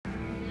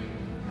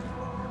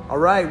All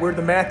right, we're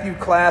the Matthew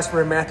class.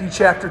 We're in Matthew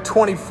chapter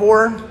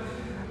 24. We're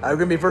going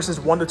to be verses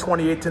 1 to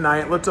 28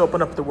 tonight. Let's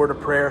open up the word of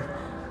prayer.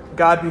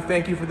 God, we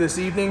thank you for this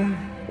evening.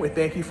 We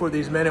thank you for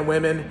these men and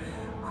women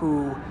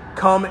who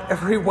come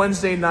every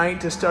Wednesday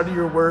night to study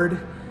your word,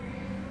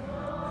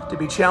 to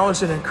be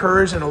challenged and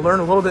encouraged and to learn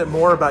a little bit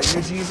more about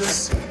you,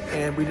 Jesus.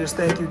 And we just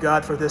thank you,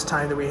 God, for this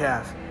time that we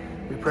have.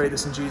 We pray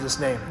this in Jesus'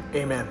 name.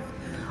 Amen.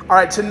 All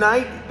right,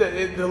 tonight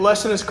the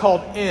lesson is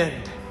called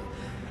End.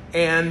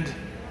 And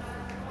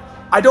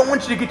I don't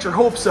want you to get your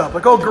hopes up.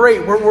 Like, oh,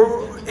 great,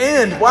 we're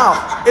end.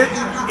 Wow.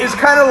 It's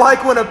kind of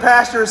like when a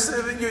pastor,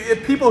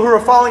 people who are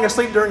falling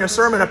asleep during a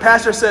sermon, a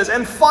pastor says,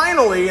 and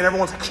finally, and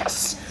everyone's like,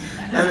 yes.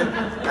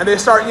 And they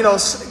start,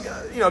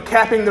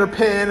 capping their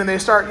pen, and they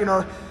start,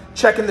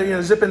 checking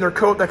their, zipping their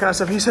coat, that kind of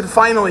stuff. He said,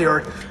 finally,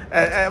 or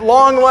at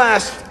long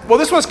last. Well,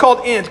 this one's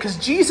called End, because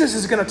Jesus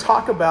is going to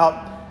talk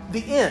about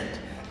the end.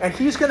 And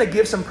he's going to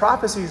give some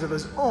prophecies of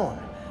his own.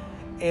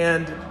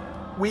 And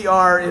we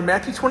are in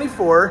Matthew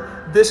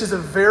 24. This is a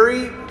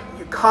very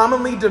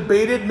commonly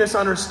debated,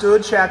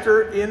 misunderstood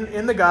chapter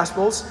in the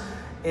Gospels.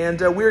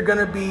 And we're going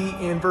to be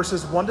in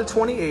verses 1 to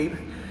 28.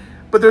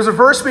 But there's a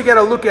verse we got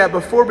to look at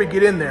before we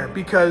get in there,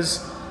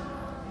 because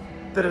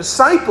the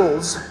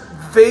disciples,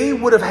 they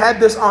would have had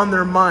this on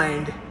their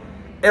mind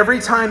every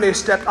time they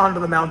stepped onto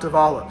the Mount of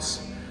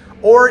Olives.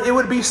 Or it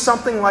would be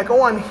something like,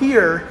 oh, I'm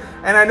here,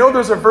 and I know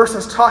there's a verse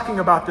that's talking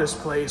about this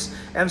place.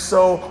 And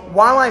so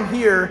while I'm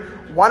here,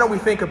 why don't we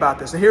think about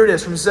this? And here it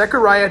is from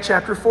Zechariah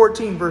chapter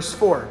 14, verse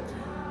 4.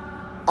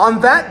 On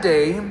that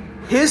day,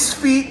 his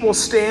feet will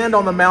stand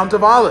on the Mount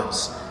of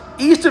Olives,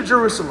 east of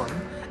Jerusalem,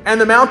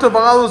 and the Mount of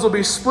Olives will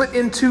be split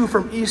in two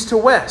from east to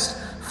west,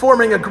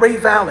 forming a great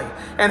valley,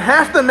 and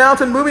half the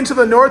mountain moving to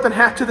the north and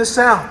half to the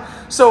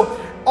south.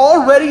 So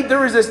already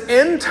there is this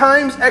end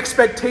times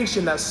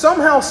expectation that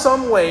somehow,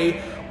 some way,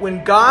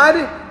 when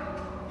God,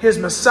 his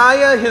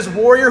Messiah, his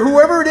warrior,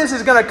 whoever it is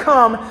going to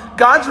come,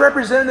 God's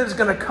representative is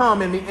going to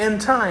come in the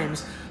end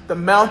times. The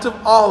Mount of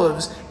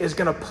Olives is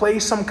going to play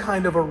some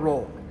kind of a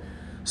role.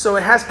 So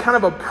it has kind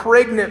of a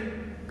pregnant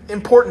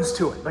importance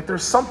to it. Like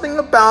there's something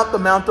about the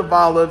Mount of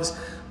Olives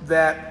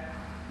that,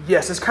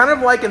 yes, it's kind of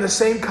like in the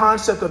same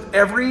concept of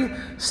every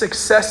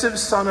successive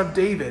son of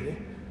David.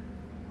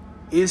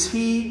 Is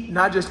he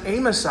not just a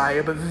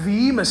Messiah, but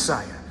the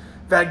Messiah,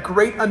 that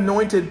great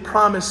anointed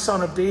promised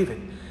son of David?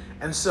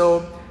 And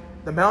so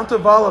the Mount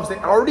of Olives, they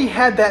already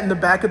had that in the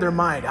back of their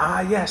mind.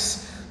 Ah,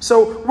 yes.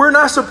 So we're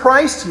not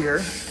surprised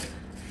here.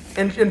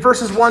 In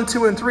verses 1,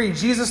 2, and 3,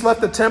 Jesus left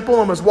the temple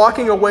and was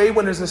walking away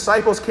when his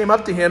disciples came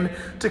up to him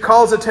to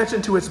call his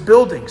attention to its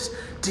buildings.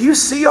 Do you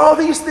see all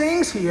these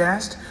things? He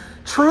asked.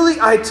 Truly,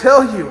 I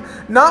tell you,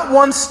 not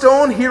one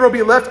stone here will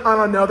be left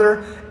on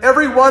another.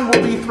 Every one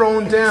will be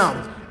thrown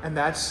down. And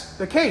that's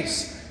the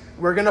case.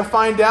 We're going to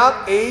find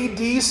out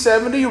AD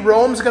 70,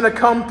 Rome's going to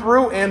come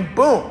through and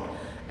boom.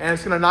 And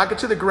it's going to knock it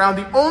to the ground.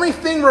 The only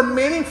thing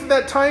remaining from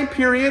that time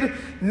period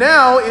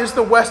now is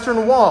the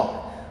Western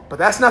Wall. But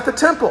that's not the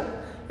temple.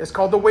 It's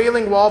called the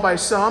Wailing Wall by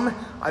some.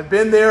 I've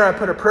been there. I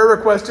put a prayer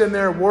request in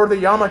there, wore the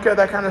yarmulke,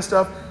 that kind of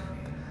stuff.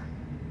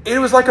 It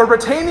was like a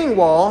retaining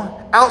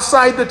wall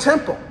outside the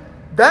temple.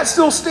 That's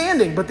still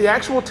standing, but the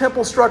actual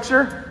temple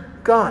structure,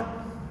 gone.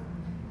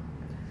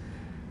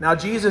 Now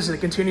Jesus, it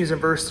continues in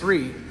verse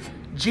 3,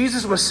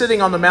 Jesus was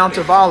sitting on the Mount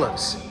of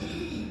Olives.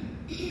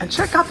 And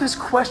check out this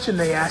question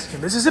they asked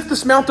him. It's as if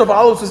this Mount of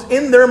Olives was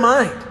in their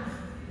mind.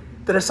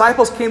 The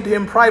disciples came to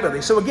him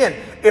privately. So again,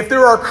 if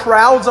there are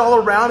crowds all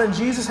around, and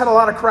Jesus had a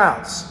lot of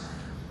crowds,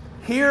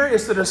 here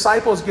is the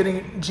disciples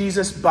getting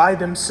Jesus by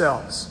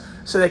themselves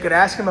so they could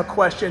ask him a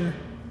question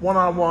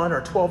one-on-one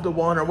or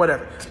 12-1 or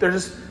whatever.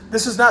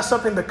 This is not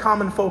something the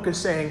common folk is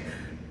saying.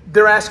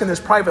 They're asking this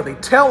privately.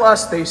 Tell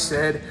us, they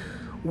said,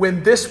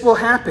 when this will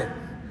happen.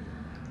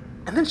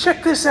 And then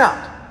check this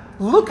out.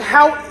 Look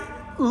how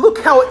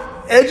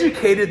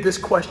educated this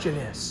question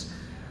is.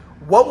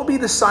 What will be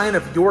the sign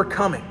of your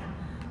coming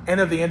and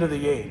of the end of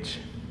the age?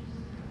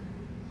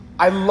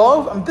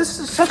 This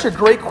is such a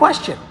great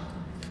question.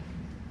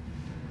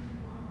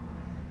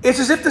 It's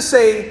as if to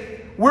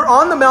say, we're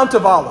on the Mount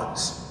of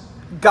Olives.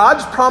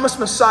 God's promised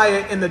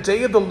Messiah in the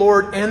day of the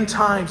Lord, end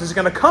times, is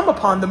going to come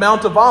upon the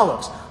Mount of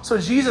Olives. So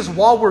Jesus,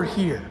 while we're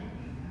here,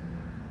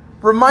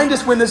 remind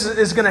us when this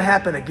is going to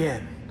happen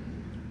again,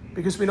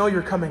 because we know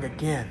you're coming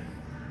again.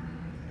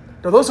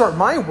 Now, those aren't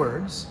my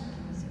words.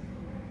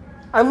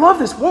 I love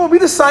this. What will be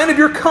the sign of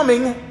your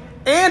coming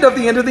and of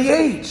the end of the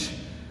age?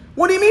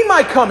 What do you mean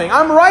my coming?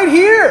 I'm right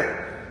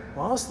here.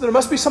 Well, so there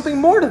must be something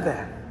more to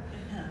that.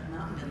 Yeah, the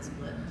mountain didn't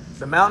split.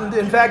 The mountain,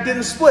 in fact,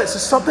 didn't split. So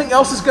something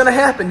else is going to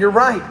happen. You're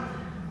right.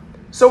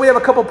 So we have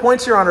a couple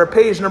points here on our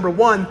page. Number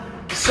 1,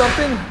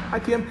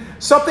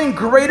 something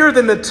greater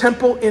than the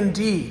temple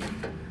indeed.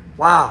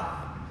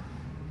 Wow.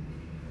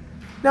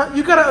 Now,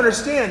 you got to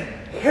understand,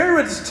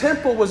 Herod's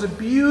temple was a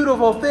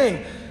beautiful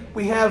thing.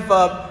 We have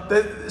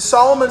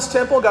Solomon's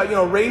temple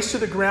got razed to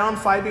the ground,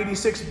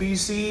 586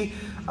 BC.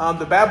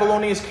 The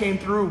Babylonians came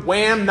through,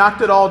 wham,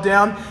 knocked it all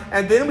down.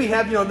 And then we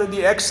have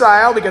the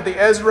exile. We got the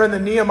Ezra and the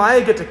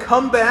Nehemiah get to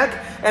come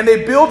back and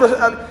they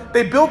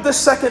build this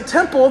second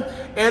temple,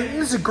 and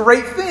this is a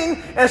great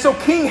thing. And so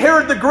King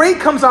Herod the Great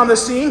comes on the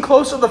scene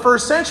close to the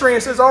first century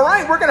and says, all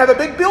right, we're going to have a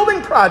big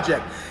building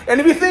project. And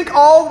if you think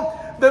all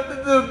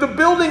the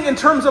building in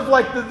terms of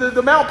like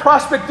the Mount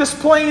Prospect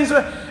displays,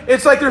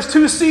 it's like there's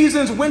 2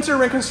 seasons,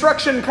 winter and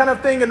construction kind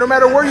of thing, and no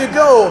matter where you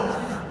go,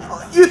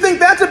 you think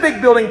that's a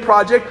big building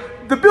project.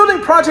 The building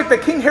project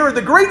that King Herod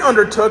the Great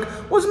undertook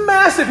was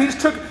massive. He just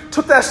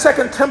took that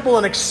second temple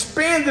and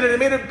expanded it and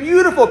made it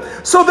beautiful.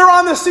 So they're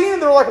on the scene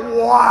and they're like,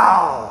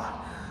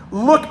 wow.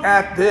 Look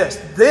at this.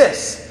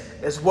 This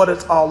is what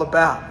it's all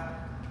about.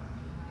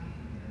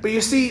 But you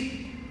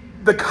see,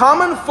 the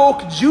common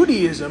folk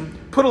Judaism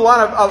put a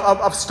lot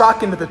of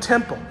stock into the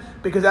temple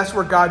because that's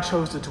where God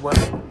chose to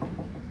dwell.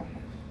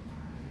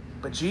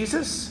 But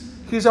Jesus,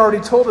 he's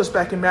already told us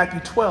back in Matthew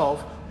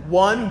 12,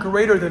 one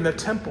greater than the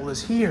temple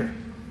is here.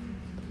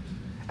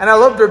 And I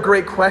love their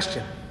great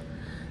question.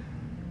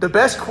 The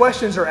best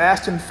questions are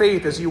asked in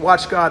faith as you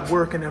watch God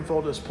work and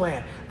unfold his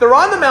plan. They're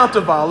on the Mount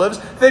of Olives.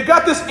 They've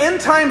got this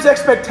end times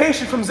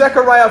expectation from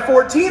Zechariah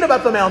 14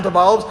 about the Mount of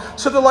Olives.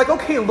 So they're like,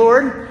 okay,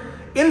 Lord,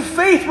 in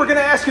faith, we're going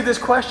to ask you this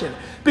question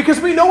because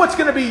we know it's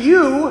going to be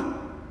you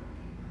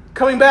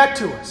coming back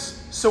to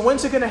us. So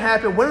when's it going to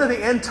happen? When are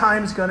the end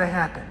times going to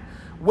happen?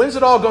 When's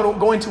it all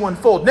going to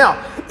unfold?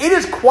 Now, it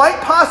is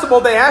quite possible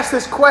they asked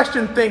this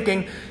question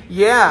thinking,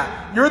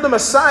 yeah, you're the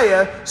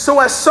Messiah, so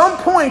at some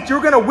point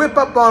you're going to whip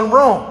up on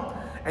Rome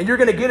and you're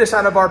going to get us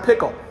out of our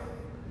pickle.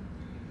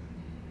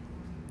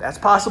 That's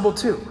possible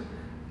too.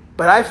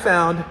 But I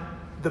found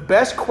the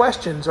best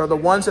questions are the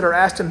ones that are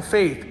asked in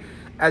faith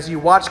as you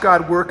watch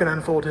God work and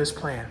unfold his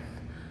plan.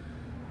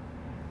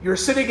 You're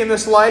sitting in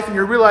this life and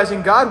you're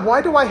realizing, God,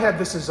 why do I have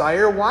this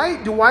desire? Why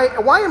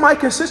am I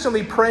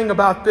consistently praying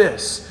about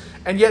this?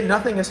 And yet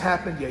nothing has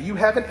happened yet. You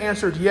haven't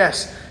answered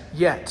yes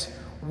yet.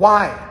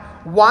 Why?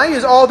 Why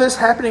is all this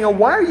happening? And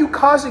why are you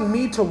causing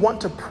me to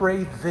want to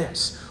pray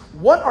this?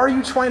 What are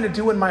you trying to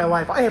do in my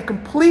life? I have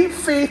complete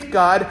faith,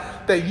 God,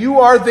 that you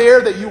are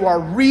there, that you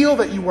are real,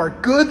 that you are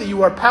good, that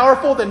you are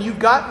powerful, that you've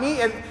got me.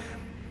 And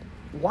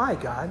why,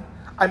 God?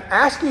 I'm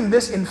asking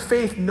this in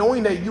faith,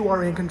 knowing that you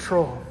are in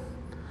control.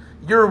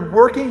 You're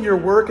working your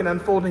work and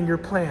unfolding your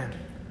plan.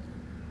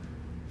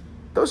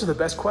 Those are the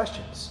best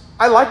questions.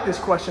 I like this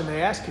question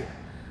they ask here.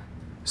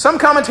 Some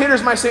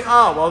commentators might say,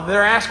 oh, well,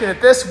 they're asking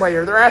it this way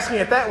or they're asking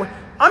it that way.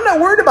 I'm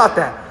not worried about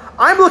that.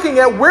 I'm looking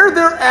at where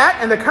they're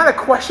at and the kind of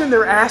question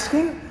they're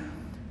asking.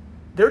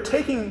 They're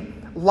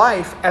taking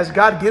life as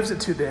God gives it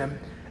to them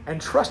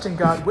and trusting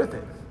God with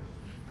it.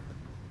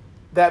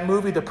 That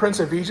movie, The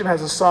Prince of Egypt,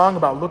 has a song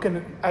about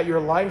looking at your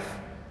life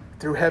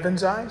through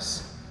heaven's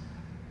eyes.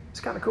 It's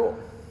kind of cool.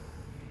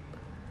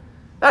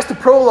 That's the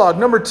prologue.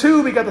 Number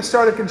 2, we got the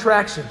start of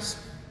contractions.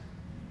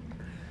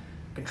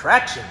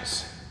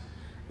 Contractions.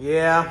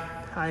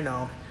 Yeah, I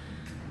know.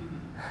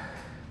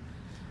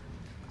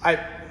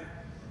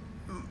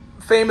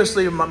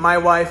 Famously, my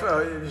wife,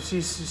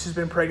 she's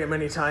been pregnant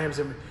many times,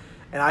 and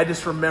I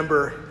just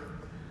remember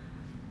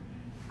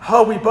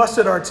how we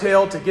busted our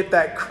tail to get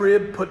that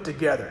crib put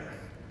together.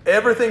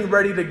 Everything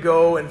ready to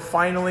go, and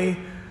finally,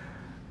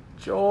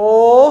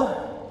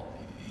 Joel,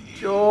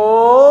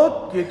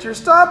 get your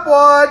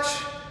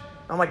stopwatch.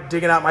 I'm like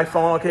digging out my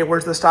phone. Okay,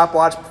 where's the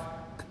stopwatch?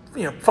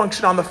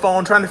 Function on the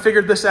phone, trying to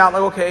figure this out.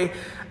 Like, okay,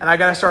 and I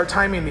got to start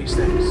timing these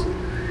things.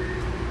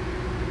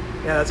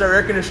 Yeah, that's our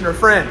air conditioner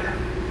friend.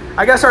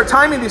 I got to start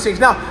timing these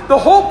things. Now, the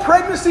whole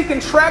pregnancy,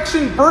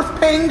 contraction,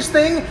 birth pangs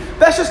thing,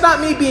 that's just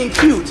not me being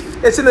cute.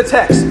 It's in the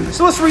text.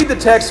 So let's read the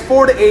text,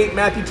 4-8,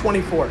 Matthew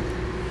 24.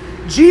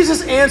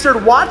 Jesus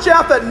answered, watch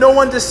out that no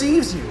one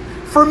deceives you.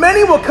 For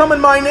many will come in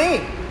my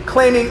name,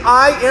 claiming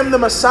I am the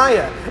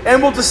Messiah,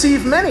 and will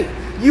deceive many.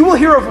 You will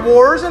hear of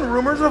wars and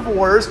rumors of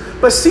wars,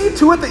 but see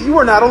to it that you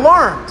are not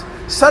alarmed.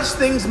 Such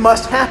things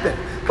must happen,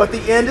 but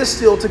the end is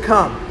still to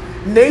come.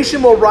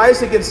 Nation will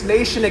rise against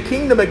nation, and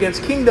kingdom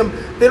against kingdom.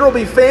 There will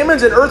be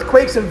famines and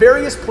earthquakes in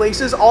various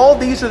places. All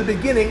these are the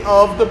beginning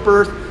of the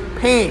birth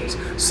pains.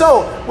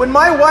 So, when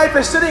my wife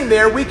is sitting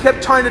there, we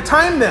kept trying to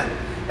time them.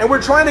 And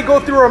we're trying to go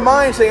through our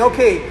mind saying,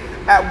 okay,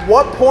 at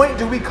what point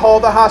do we call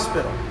the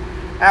hospital?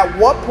 At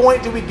what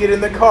point do we get in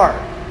the car?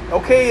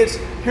 Okay,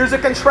 here's a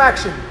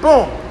contraction.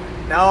 Boom.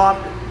 Now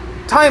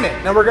time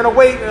it. Now we're going to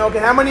wait. Okay,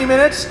 how many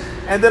minutes?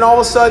 And then all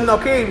of a sudden,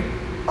 okay,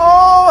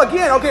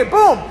 again. Okay,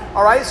 boom.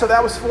 All right, so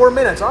that was 4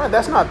 minutes. All right,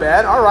 that's not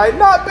bad. All right,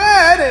 not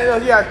bad.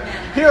 And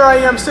here I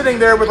am sitting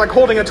there with like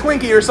holding a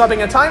Twinkie or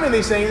something and timing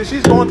these things. And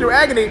she's going through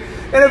agony.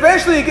 And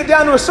eventually you get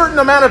down to a certain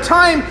amount of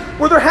time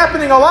where they're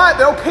happening a lot.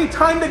 Then, okay,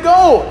 time to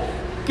go.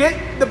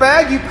 Get the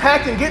bag you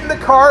packed and get in the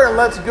car and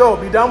let's go.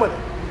 Be done with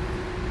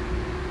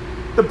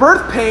it. The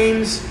birth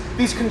pains,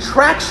 these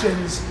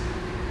contractions,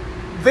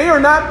 they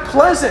are not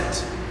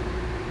pleasant,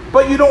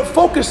 but you don't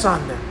focus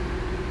on them.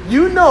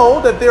 You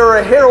know that they're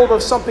a herald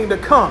of something to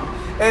come.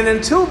 And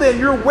until then,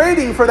 you're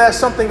waiting for that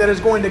something that is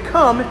going to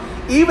come,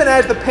 even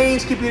as the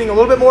pains keep getting a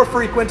little bit more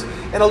frequent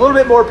and a little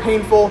bit more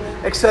painful,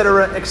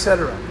 etc.,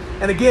 etc.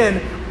 And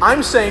again,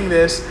 I'm saying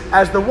this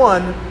as the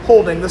one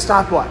holding the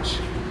stopwatch.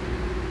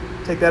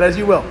 Take that as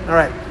you will. All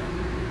right.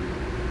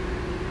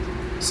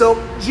 So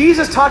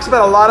Jesus talks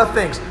about a lot of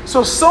things.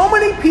 So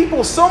many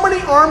people, so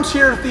many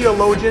armchair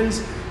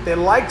theologians, they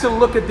like to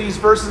look at these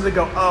verses and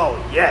go,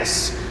 oh,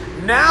 yes,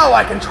 now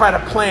I can try to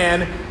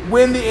plan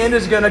when the end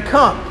is going to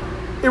come.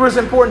 It was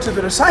important to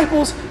the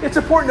disciples. It's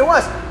important to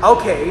us.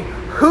 Okay,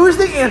 who's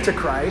the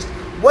Antichrist?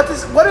 What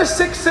is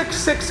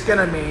 666 going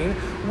to mean?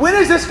 When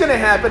is this going to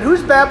happen?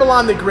 Who's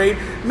Babylon the Great?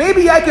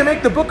 Maybe I can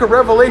make the book of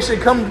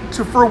Revelation come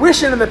to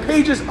fruition in the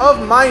pages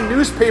of my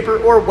newspaper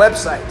or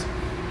website.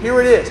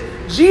 Here it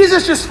is.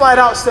 Jesus just flat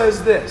out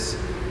says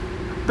this.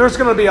 There's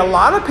going to be a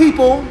lot of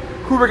people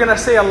who are going to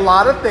say a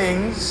lot of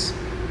things.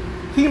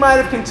 He might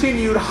have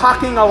continued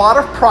hawking a lot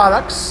of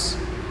products,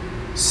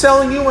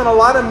 selling you in a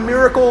lot of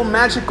miracle,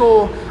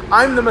 magical,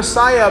 I'm the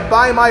Messiah,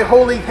 buy my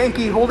holy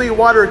hanky, holy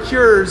water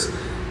cures.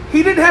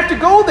 He didn't have to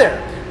go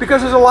there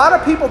because there's a lot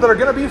of people that are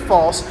going to be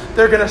false.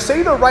 They're going to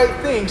say the right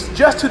things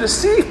just to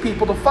deceive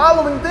people to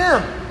following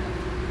them.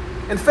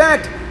 In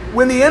fact,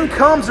 when the end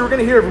comes, we're going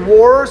to hear of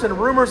wars and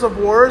rumors of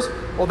wars.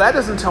 Well, that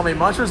doesn't tell me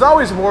much. There's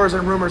always wars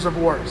and rumors of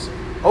wars.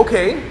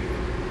 Okay.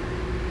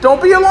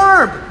 Don't be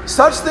alarmed.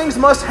 Such things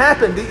must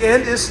happen. The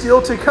end is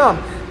still to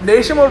come.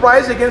 Nation will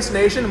rise against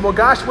nation. Well,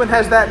 gosh, when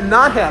has that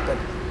not happened?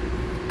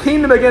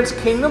 Kingdom against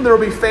kingdom. There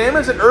will be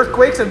famines and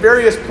earthquakes in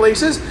various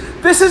places.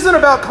 This isn't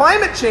about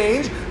climate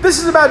change. This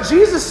is about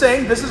Jesus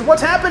saying this is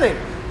what's happening.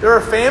 There are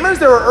famines.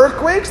 There are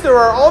earthquakes. There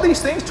are all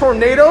these things.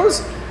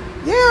 Tornadoes.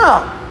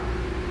 Yeah.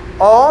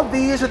 All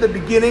these are the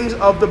beginnings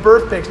of the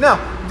birth pangs. Now,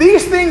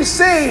 these things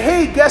say,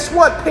 hey, guess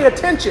what? Pay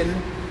attention.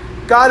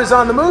 God is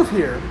on the move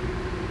here.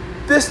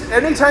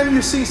 Anytime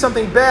you see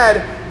something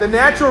bad, the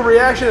natural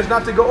reaction is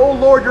not to go, oh,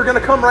 Lord, you're going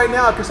to come right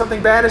now because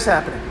something bad is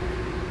happening.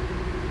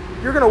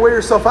 You're going to wear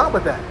yourself out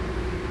with that.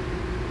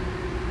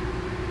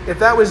 If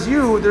that was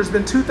you, there's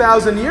been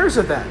 2,000 years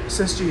of that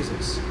since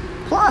Jesus.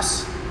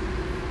 Plus,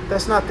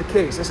 that's not the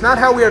case. That's not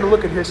how we are to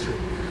look at history.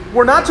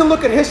 We're not to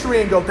look at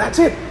history and go, that's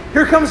it.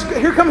 Here comes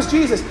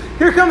Jesus.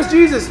 Here comes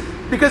Jesus.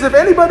 Because if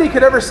anybody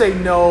could ever say,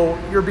 no,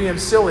 you're being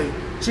silly,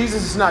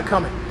 Jesus is not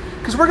coming.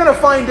 Because we're going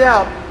to find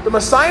out the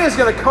Messiah is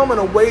going to come in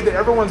a way that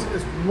everyone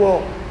is,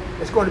 whoa.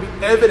 It's going to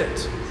be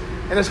evident.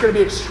 And it's going to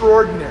be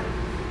extraordinary.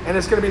 And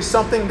it's going to be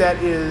something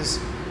that is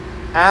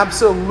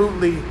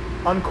absolutely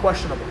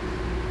unquestionable.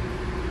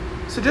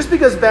 So just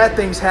because bad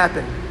things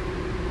happen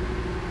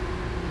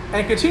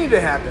and continue to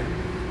happen.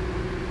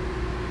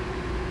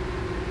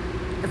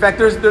 In fact,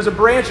 there's a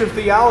branch of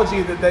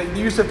theology that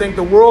used to think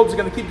the world's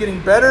going to keep getting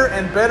better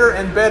and better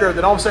and better,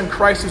 that all of a sudden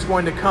Christ is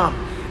going to come.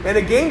 And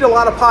it gained a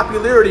lot of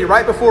popularity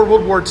right before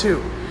World War II.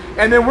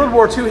 And then World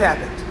War II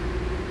happened.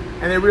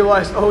 And they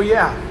realized, oh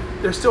yeah,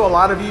 there's still a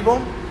lot of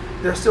evil.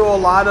 There's still a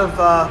lot of,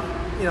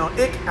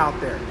 ick out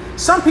there.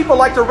 Some people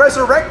like to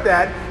resurrect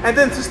that, and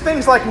then just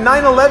things like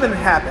 9/11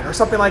 happen or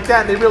something like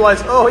that, and they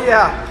realize, oh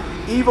yeah,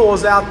 evil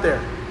is out there.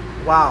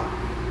 Wow.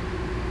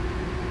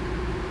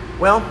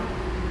 Well,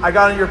 I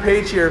got on your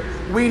page here.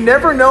 We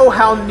never know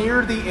how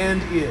near the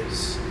end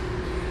is.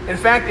 In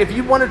fact, if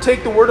you want to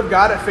take the word of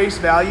God at face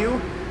value,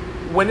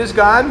 when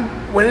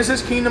is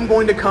his kingdom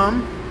going to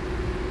come?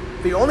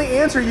 The only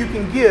answer you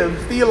can give,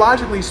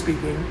 theologically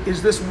speaking,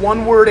 is this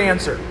one word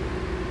answer.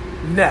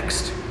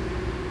 Next.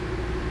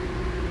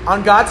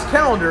 On God's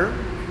calendar,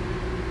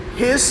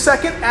 his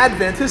second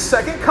advent, his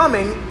second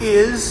coming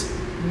is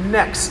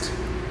next.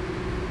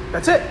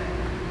 That's it.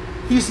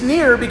 He's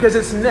near because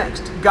it's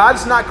next.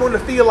 God's not going to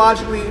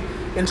theologically,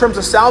 in terms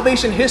of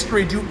salvation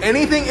history, do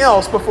anything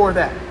else before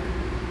that.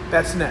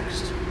 That's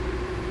next.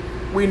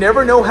 We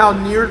never know how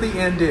near the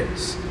end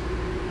is.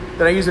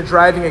 Then I use a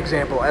driving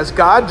example. As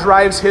God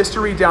drives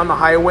history down the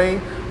highway,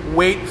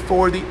 wait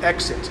for the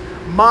exit.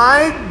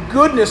 My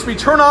goodness, we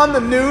turn on the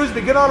news,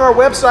 we get on our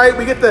website,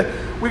 we get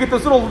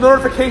those little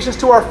notifications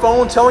to our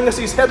phone telling us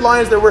these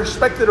headlines that we're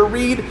expected to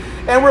read,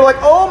 and we're like,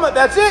 oh,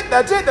 that's it,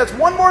 that's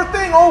one more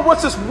thing. Oh,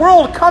 what's this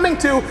world coming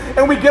to?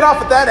 And we get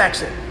off at that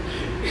exit.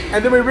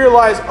 And then we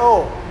realize,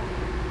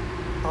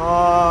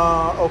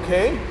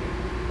 okay,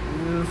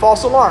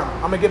 false alarm.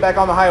 I'm going to get back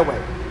on the highway.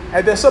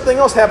 And then something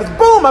else happens.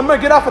 Boom, I'm going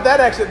to get off at that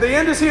exit. The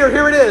end is here.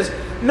 Here it is.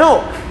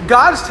 No,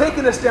 God's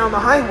taking us down the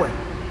highway.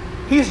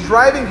 He's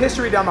driving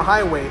history down the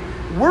highway.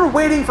 We're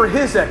waiting for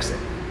his exit,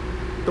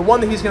 the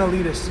one that he's going to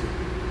lead us to.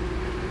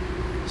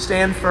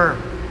 Stand firm.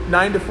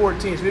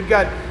 9-14. So we've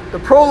got the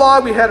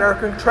prologue. We had our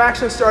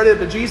contraction started,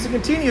 but Jesus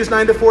continues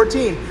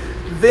 9-14.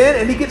 Then,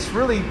 and he gets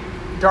really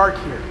dark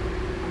here.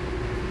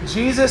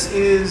 Jesus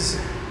is,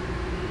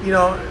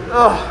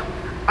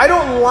 I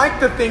don't like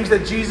the things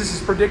that Jesus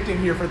is predicting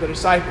here for the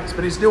disciples,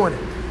 but he's doing it.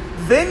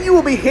 Then you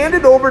will be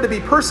handed over to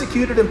be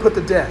persecuted and put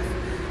to death,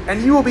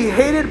 and you will be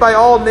hated by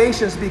all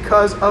nations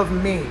because of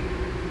me.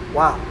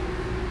 Wow.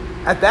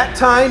 At that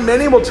time,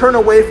 many will turn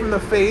away from the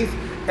faith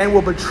and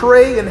will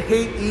betray and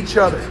hate each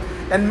other.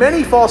 And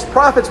many false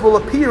prophets will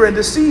appear and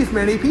deceive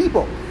many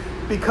people.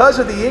 Because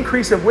of the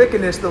increase of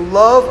wickedness, the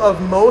love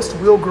of most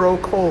will grow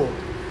cold.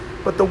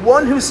 But the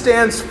one who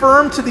stands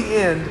firm to the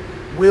end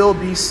will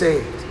be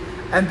saved.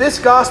 And this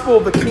gospel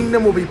of the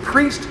kingdom will be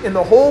preached in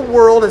the whole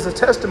world as a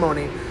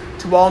testimony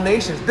to all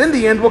nations. Then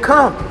the end will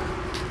come.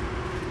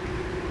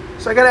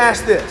 So I got to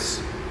ask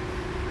this.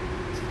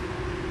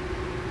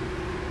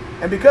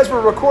 And because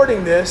we're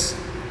recording this,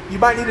 you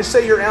might need to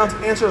say your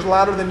answers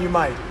louder than you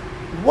might.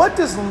 What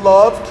does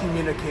love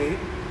communicate?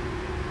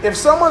 If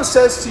someone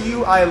says to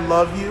you, I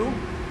love you,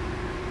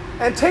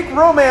 and take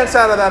romance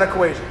out of that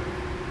equation,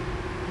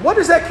 what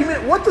does that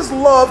what does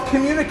love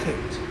communicate?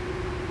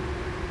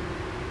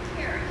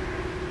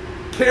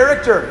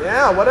 Character.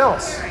 Yeah, what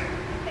else?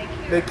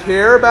 They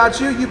care about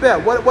you, you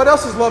bet. What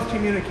else does love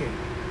communicate?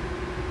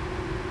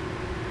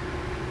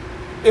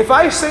 If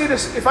I say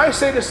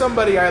to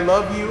somebody, I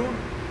love you,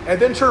 and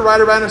then turn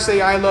right around and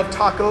say, I love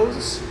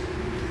tacos,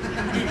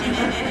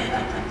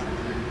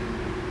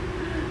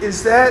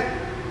 is that...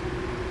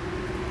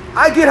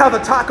 I get how the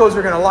tacos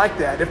are going to like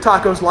that, if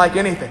tacos like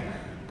anything.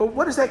 But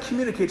what does that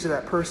communicate to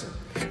that person?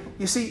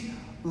 You see,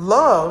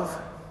 love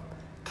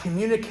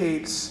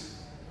communicates...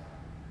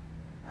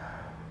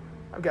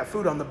 I've got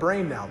food on the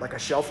brain now, like a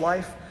shelf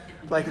life.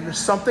 Like there's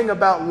something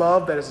about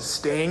love that is a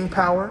staying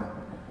power.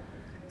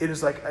 It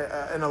is like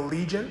an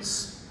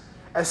allegiance,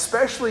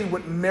 especially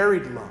with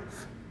married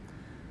love.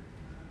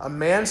 A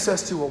man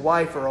says to a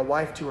wife or a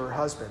wife to her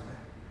husband,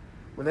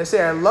 when they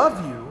say, I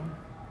love you,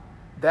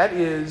 that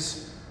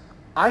is,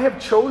 I have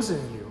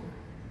chosen you,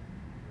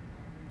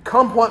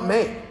 come what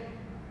may.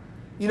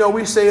 You know,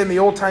 we say in the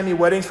old-timey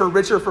weddings, for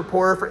richer, for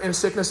poorer, for in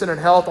sickness and in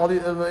health,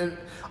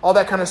 all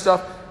that kind of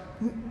stuff.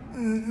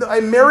 A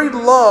married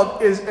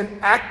love is an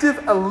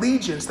active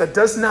allegiance that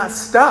does not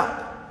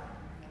stop.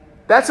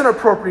 That's an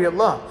appropriate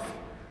love.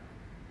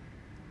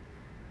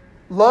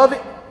 Love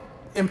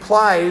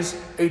implies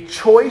a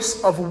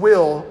choice of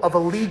will, of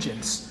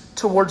allegiance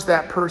towards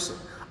that person.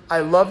 I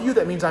love you,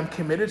 that means I'm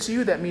committed to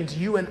you. That means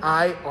you and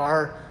I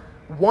are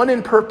one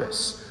in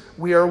purpose.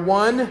 We are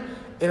one,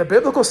 in a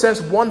biblical sense,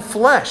 one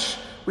flesh.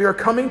 We are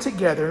coming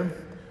together.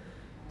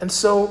 And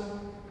so,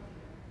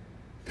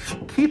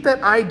 keep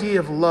that idea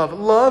of love.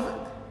 Love,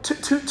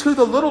 to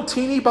the little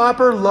teeny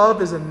bopper,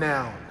 love is a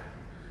noun.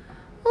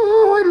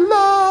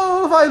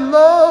 Oh,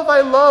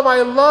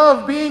 I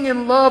love being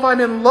in love. I'm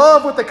in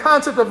love with the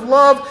concept of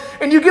love.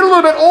 And you get a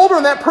little bit older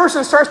and that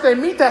person starts to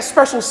meet that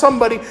special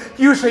somebody.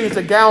 Usually it's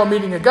a gal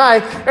meeting a guy.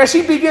 And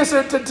she begins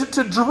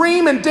to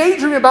dream and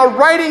daydream about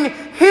writing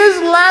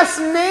his last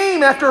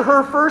name after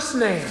her first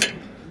name.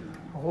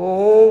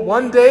 Oh,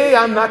 one day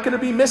I'm not going to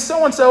be Miss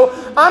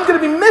So-and-so. I'm going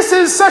to be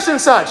Mrs. Such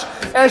and Such.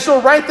 And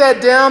she'll write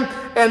that down.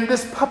 And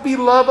this puppy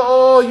love,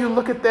 oh, you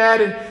look at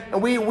that.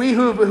 And we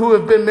who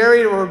have been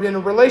married or been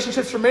in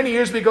relationships for many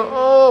years, we go,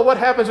 oh, what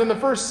happens when the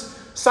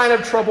first sign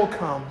of trouble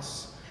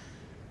comes?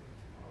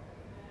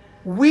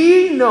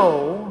 We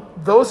know,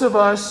 those of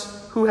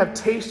us who have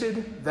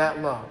tasted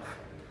that love,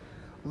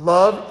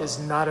 love is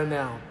not a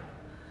noun.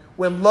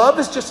 When love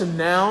is just a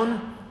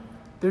noun,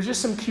 there's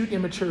just some cute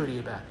immaturity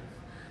about it.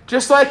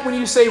 Just like when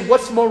you say,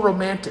 what's more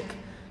romantic,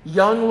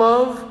 young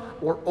love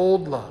or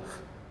old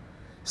love?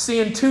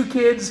 Seeing two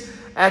kids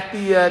at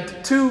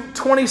the two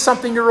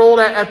 20-something-year-old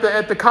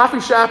at the coffee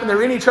shop, and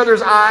they're in each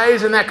other's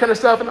eyes and that kind of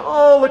stuff, and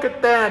oh, look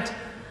at that.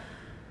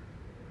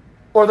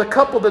 Or the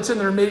couple that's in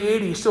their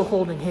mid-80s still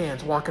holding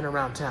hands, walking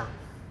around town.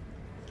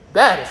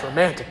 That is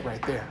romantic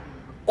right there.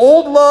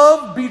 Old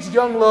love beats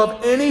young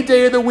love any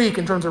day of the week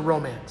in terms of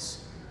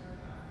romance.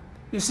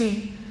 You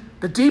see,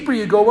 the deeper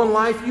you go in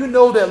life, you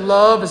know that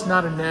love is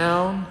not a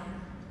noun.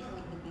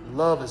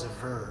 Love is a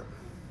verb.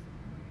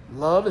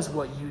 Love is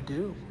what you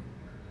do.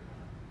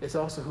 It's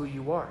also who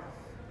you are.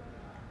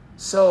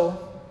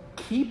 So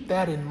keep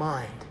that in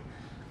mind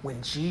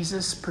when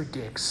Jesus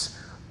predicts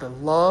the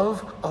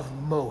love of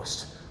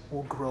most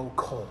will grow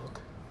cold.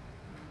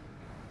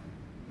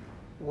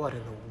 What in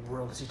the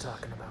world is he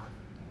talking about?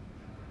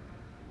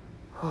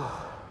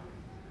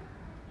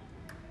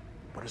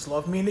 What does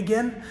love mean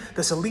again?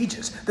 This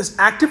allegiance, this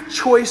active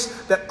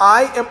choice that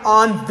I am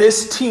on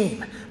this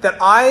team, that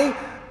I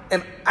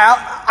am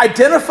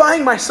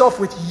identifying myself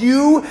with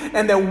you,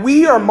 and that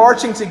we are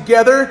marching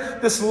together.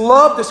 This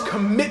love, this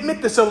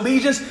commitment, this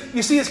allegiance.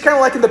 You see, it's kind of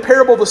like in the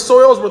parable of the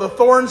soils where the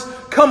thorns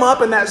come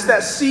up and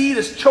that seed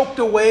is choked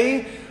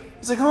away.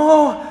 It's like,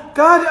 oh,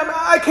 God,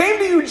 I came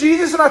to you,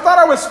 Jesus, and I thought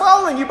I was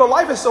following you, but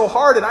life is so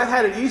hard, and I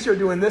had it easier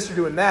doing this or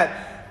doing that.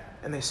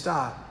 And they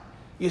stop.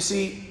 You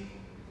see,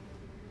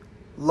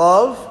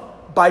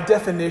 love, by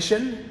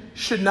definition,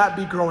 should not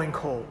be growing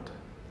cold.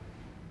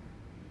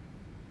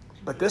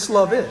 But this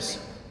love is.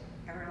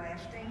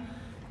 Everlasting?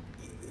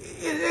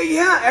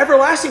 Yeah,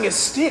 everlasting. It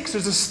sticks.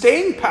 There's a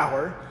staying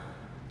power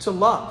to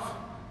love.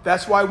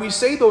 That's why we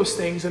say those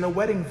things in a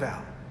wedding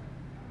vow.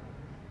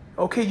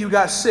 Okay, you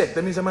got sick.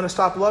 That means I'm going to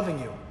stop loving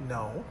you.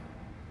 No.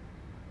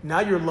 Now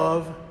your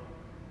love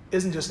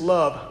isn't just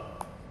love.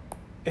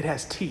 It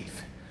has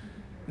teeth.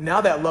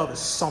 Now that love is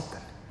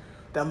something.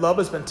 That love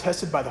has been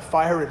tested by the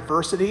fire of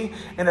adversity,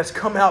 and it's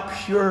come out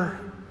pure.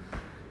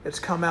 It's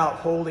come out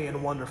holy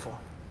and wonderful.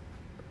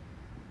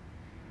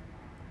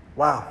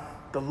 Wow.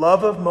 The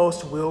love of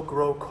most will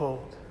grow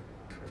cold.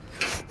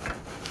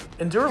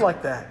 Endure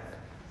like that.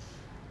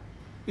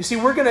 You see,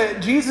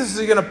 Jesus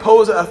is going to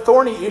pose a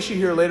thorny issue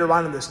here later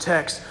on in this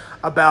text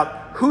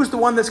about who's the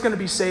one that's going to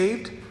be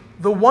saved?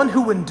 The one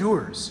who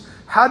endures.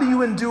 How do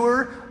you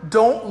endure?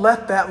 Don't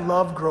let that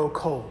love grow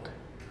cold.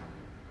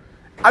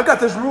 I've got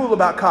this rule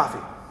about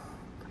coffee.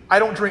 I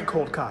don't drink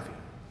cold coffee.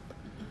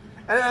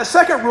 And a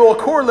second rule, a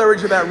corollary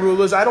to that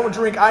rule, is I don't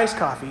drink iced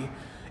coffee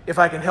if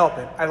I can help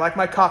it. I like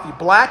my coffee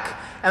black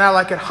and I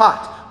like it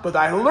hot. But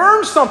I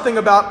learned something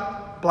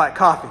about black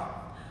coffee.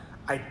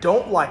 I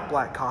don't like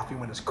black coffee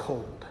when it's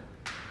cold.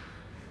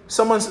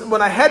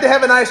 When I had to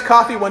have an iced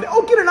coffee one day,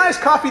 get an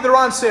iced coffee, they're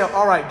on sale.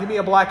 All right, give me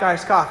a black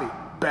iced coffee.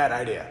 Bad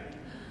idea.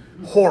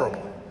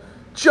 Horrible.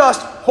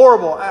 Just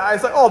horrible. I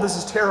was like, this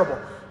is terrible.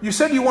 You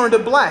said you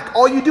wanted it black.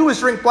 All you do is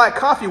drink black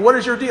coffee. What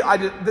is your deal?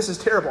 This is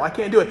terrible. I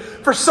can't do it.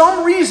 For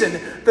some reason,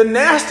 the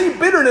nasty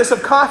bitterness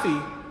of coffee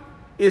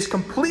is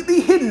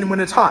completely hidden when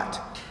it's hot.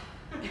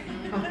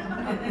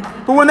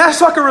 But when that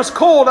sucker is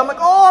cold, I'm like,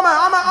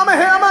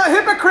 I'm a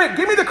hypocrite.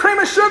 Give me the cream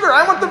and sugar.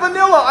 I want the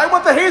vanilla. I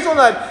want the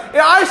hazelnut.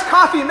 Iced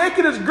coffee. Make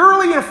it as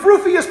girly and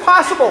froofy as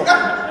possible.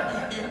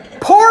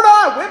 Pour it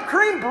on. Whipped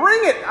cream.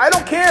 Bring it. I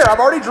don't care. I'm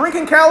already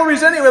drinking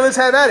calories anyway. Let's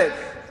have at it.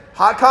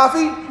 Hot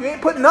coffee, you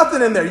ain't putting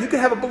nothing in there. You can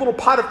have a little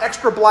pot of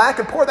extra black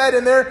and pour that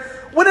in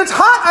there. When it's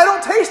hot, I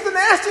don't taste the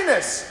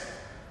nastiness.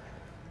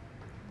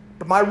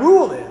 But my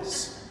rule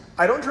is,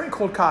 I don't drink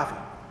cold coffee.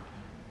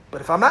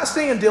 But if I'm not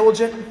staying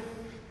diligent,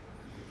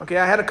 I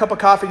had a cup of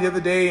coffee the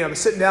other day and I was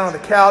sitting down on the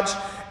couch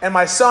and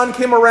my son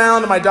came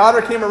around and my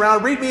daughter came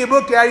around. Read me a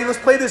book, Daddy. Let's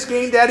play this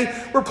game, Daddy.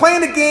 We're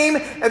playing a game.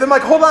 And then I'm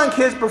like, hold on,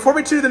 kids. Before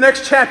we do the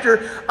next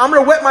chapter, I'm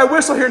going to wet my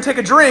whistle here and take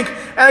a drink.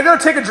 And I go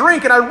to take a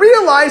drink and I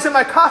realize that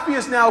my coffee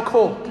is now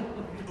cold.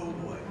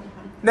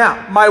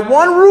 Now, my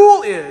one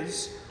rule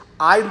is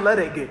I let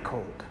it get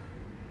cold.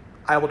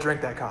 I will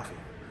drink that coffee.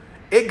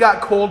 It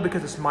got cold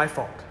because it's my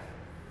fault.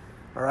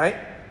 All right?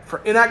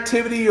 For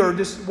inactivity or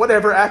just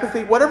whatever,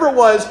 apathy, whatever it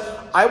was,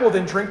 I will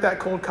then drink that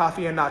cold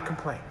coffee and not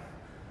complain.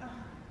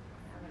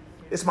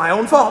 It's my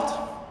own fault.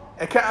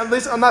 At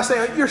least I'm not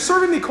saying, you're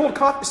serving me cold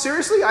coffee.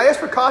 Seriously? I asked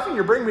for coffee and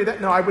you're bringing me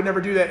that? No, I would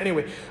never do that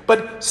anyway.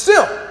 But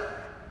still,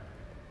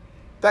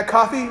 that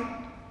coffee,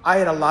 I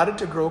had allowed it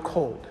to grow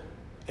cold.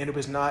 And it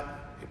was not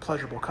a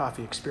pleasurable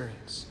coffee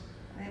experience.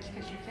 That's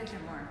because your kids are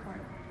more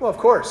important. Well, of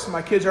course,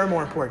 my kids are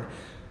more important.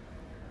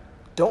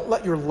 Don't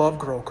let your love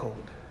grow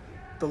cold.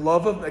 The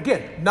love of,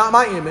 again, not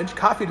my image.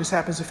 Coffee just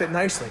happens to fit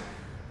nicely.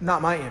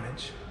 Not my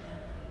image.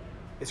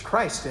 It's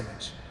Christ's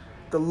image.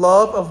 The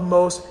love of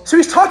most. So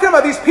he's talking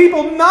about these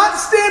people not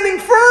standing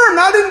firm,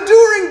 not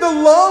enduring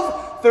the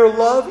love. Their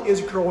love is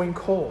growing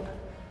cold.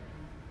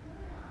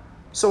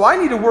 So I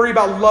need to worry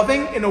about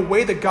loving in a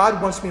way that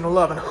God wants me to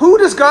love. And who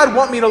does God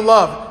want me to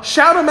love?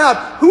 Shout them out.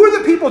 Who are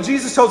the people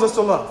Jesus tells us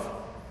to love?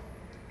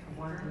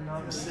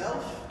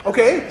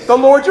 Okay, the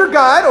Lord your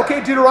God. Okay,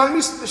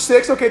 Deuteronomy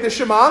 6. Okay, the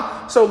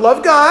Shema. So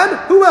love God.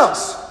 Who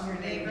else? Your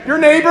neighbor. Your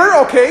neighbor.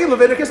 Okay,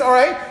 Leviticus. All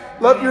right.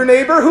 Love your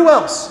neighbor. Who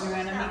else? Your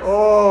enemy.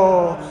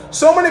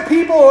 So many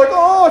people are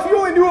like, if you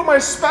only knew what my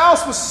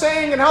spouse was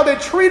saying and how they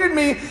treated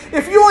me,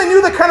 if you only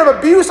knew the kind of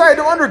abuse I had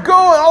to undergo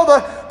and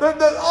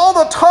all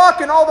the talk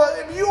and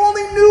if you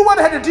only knew what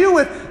I had to deal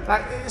with.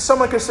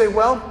 Someone could say,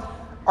 well,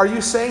 are you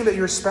saying that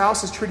your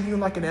spouse is treating you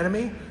like an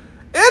enemy? Enemy?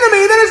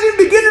 That doesn't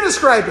even begin to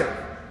describe it.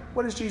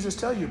 What does Jesus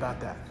tell you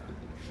about that?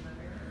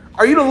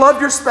 Are you to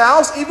love your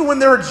spouse even when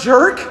they're a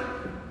jerk?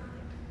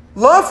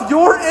 Love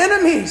your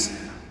enemies.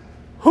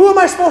 Who am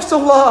I supposed to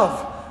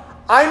love?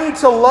 I need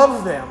to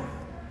love them.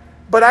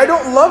 But I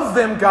don't love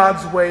them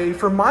God's way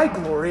for my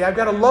glory. I've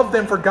got to love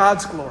them for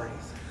God's glory.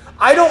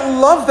 I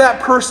don't love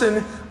that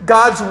person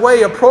God's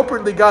way,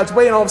 appropriately God's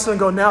way, and all of a sudden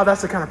go, now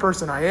that's the kind of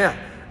person I am.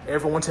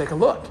 Everyone take a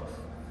look.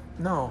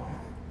 No,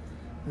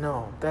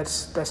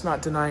 that's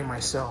not denying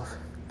myself.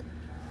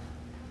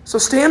 So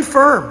stand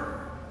firm.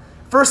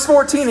 Verse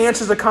 14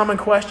 answers a common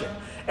question.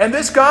 And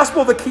this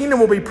gospel of the kingdom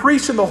will be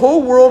preached in the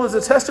whole world as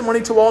a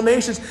testimony to all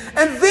nations.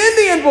 And then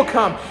the end will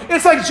come.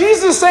 It's like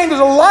Jesus is saying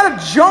there's a lot of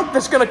junk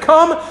that's going to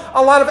come.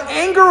 A lot of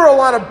anger, a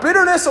lot of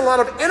bitterness, a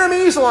lot of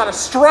enemies, a lot of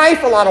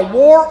strife, a lot of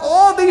war.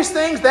 All these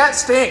things that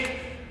stink.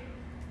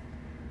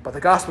 But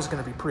the gospel is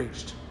going to be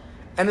preached.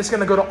 And it's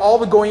going to go to all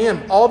the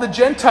goyim, all the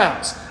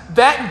Gentiles.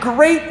 That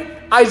great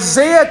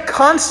Isaiah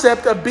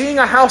concept of being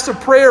a house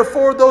of prayer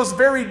for those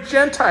very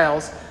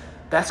Gentiles,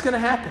 that's going to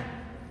happen.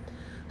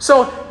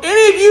 So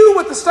any of you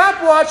with the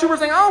stopwatch who were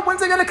saying,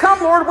 when's it going to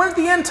come, Lord? When's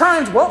the end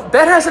times? Well,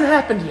 that hasn't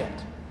happened yet.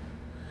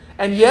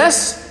 And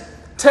yes,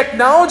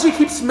 technology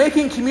keeps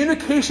making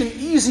communication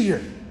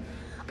easier.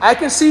 I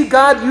can see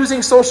God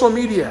using social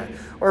media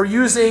or it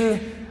used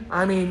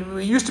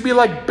to be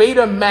like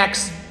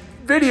Betamax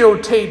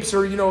videotapes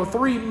or,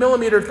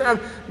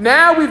 3mm.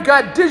 Now we've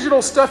got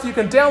digital stuff you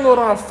can download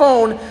on a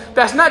phone.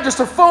 That's not just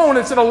a phone.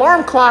 It's an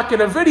alarm clock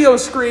and a video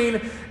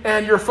screen,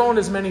 and your phone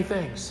is many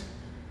things.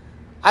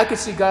 I could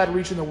see God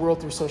reaching the world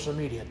through social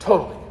media,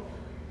 totally,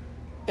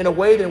 in a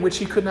way in which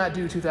he could not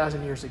do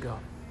 2,000 years ago.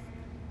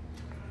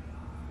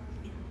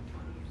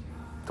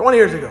 20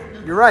 years ago,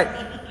 you're right.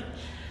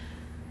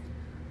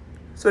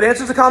 So it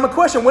answers a common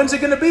question. When's it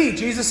going to be?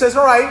 Jesus says,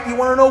 all right, you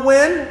want to know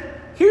when?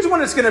 Here's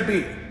when it's going to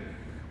be.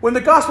 When the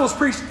gospel is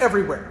preached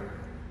everywhere.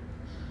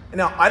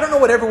 Now, I don't know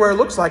what everywhere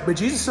looks like, but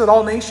Jesus said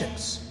all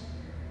nations.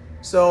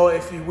 So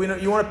if you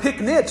want to pick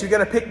nits, you got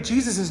to pick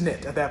Jesus'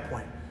 nit at that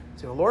point.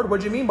 Say, well, Lord,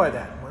 what do you mean by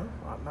that? Well,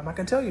 I'm not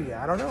going to tell you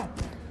yet. I don't know.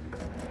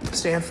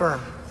 Stand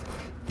firm.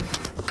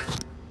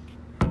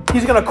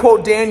 He's going to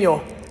quote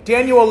Daniel.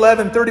 Daniel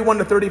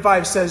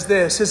 11:31-35 says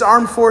this: his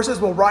armed forces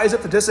will rise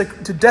up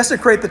to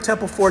desecrate the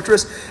temple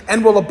fortress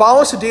and will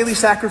abolish the daily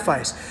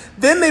sacrifice.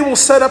 Then they will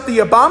set up the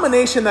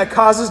abomination that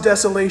causes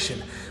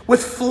desolation.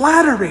 With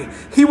flattery,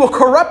 he will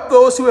corrupt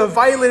those who have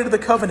violated the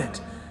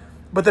covenant.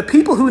 But the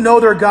people who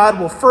know their God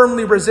will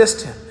firmly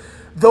resist him.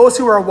 Those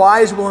who are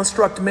wise will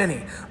instruct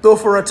many, though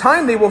for a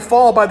time they will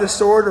fall by the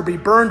sword or be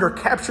burned or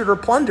captured or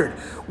plundered.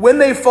 When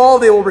they fall,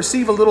 they will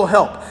receive a little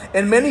help,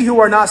 and many who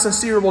are not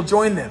sincere will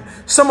join them.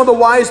 Some of the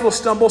wise will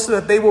stumble so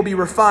that they will be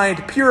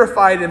refined,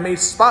 purified, and made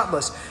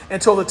spotless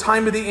until the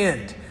time of the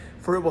end.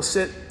 For it will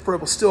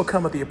still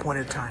come at the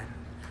appointed time.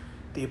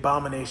 The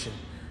abomination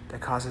that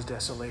causes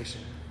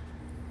desolation.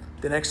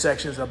 The next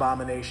section is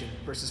abomination,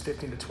 verses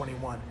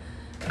 15-21.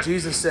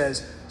 Jesus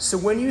says, so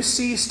when you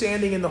see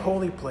standing in the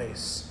holy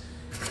place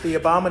the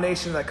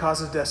abomination that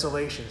causes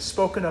desolation,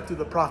 spoken of through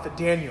the prophet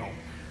Daniel,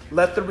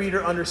 let the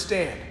reader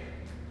understand.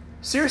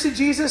 Seriously,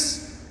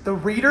 Jesus, the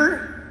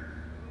reader?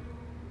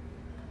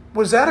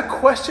 Was that a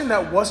question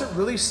that wasn't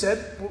really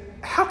said?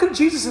 How could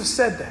Jesus have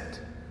said that?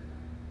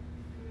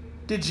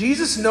 Did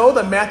Jesus know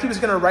that Matthew was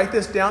going to write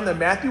this down, that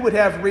Matthew would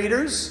have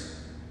readers?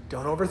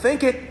 Don't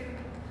overthink it.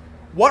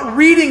 What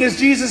reading is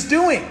Jesus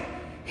doing?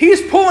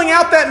 He's pulling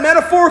out that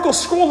metaphorical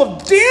scroll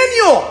of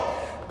Daniel.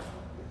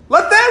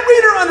 Let that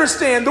reader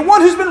understand, the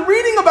one who's been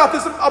reading about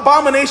this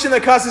abomination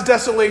that causes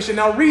desolation.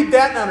 Now read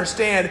that and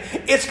understand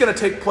it's going to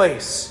take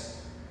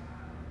place.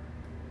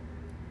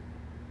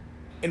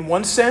 In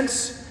one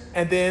sense,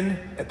 and then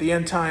at the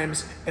end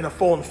times in a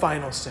full and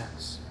final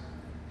sense.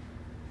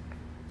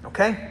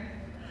 Okay?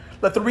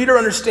 Let the reader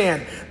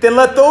understand. Then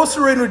let those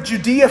who are in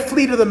Judea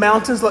flee to the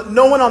mountains. Let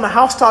no one on the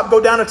housetop go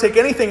down to take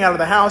anything out of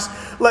the house.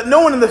 Let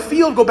no one in the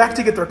field go back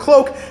to get their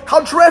cloak.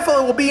 How dreadful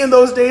it will be in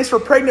those days for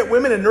pregnant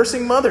women and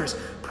nursing mothers.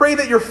 Pray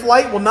that your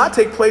flight will not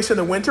take place in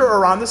the winter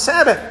or on the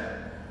Sabbath.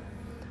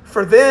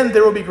 For then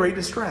there will be great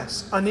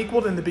distress,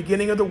 unequaled in the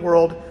beginning of the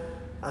world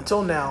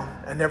until now,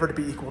 and never to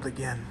be equaled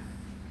again.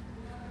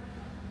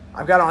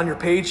 I've got it on your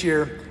page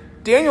here.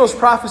 Daniel's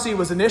prophecy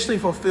was initially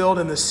fulfilled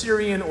in the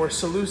Syrian or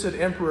Seleucid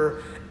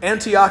emperor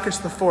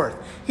Antiochus IV.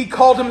 He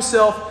called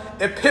himself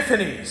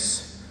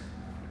Epiphanes,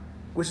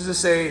 which is to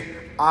say,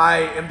 I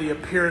am the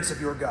appearance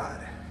of your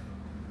God.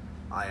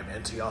 I am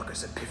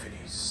Antiochus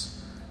Epiphanes.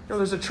 You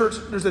know,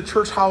 there's a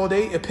church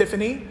holiday,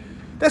 Epiphany.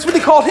 That's what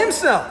he called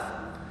himself.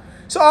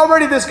 So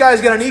already this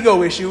guy's got an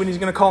ego issue and he's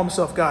going to call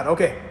himself God.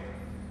 Okay.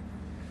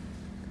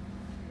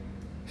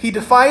 He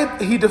defiled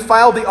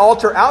the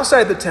altar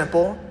outside the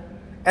temple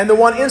and the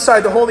one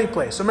inside the holy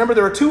place. So remember,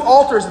 there are two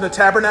altars in the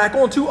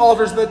tabernacle and two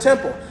altars in the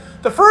temple.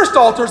 The first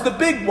altar is the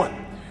big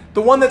one,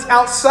 the one that's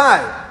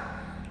outside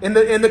in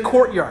the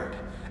courtyard.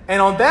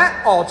 And on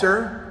that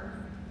altar,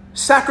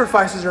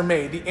 sacrifices are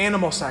made, the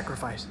animal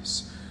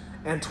sacrifices.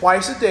 And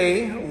twice a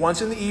day,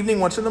 once in the evening,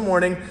 once in the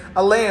morning,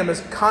 a lamb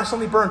is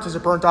constantly burnt as a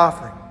burnt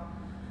offering.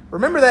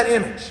 Remember that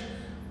image.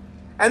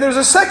 And there's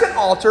a second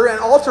altar, and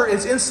altar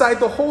is inside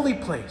the holy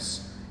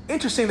place.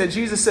 Interesting that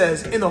Jesus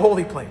says in the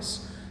holy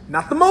place.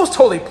 Not the most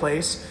holy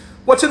place.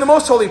 What's in the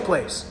most holy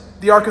place?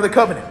 The Ark of the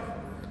Covenant.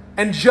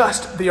 And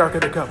just the Ark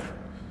of the Covenant.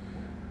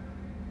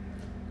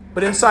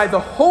 But inside the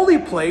holy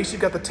place,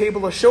 you've got the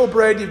table of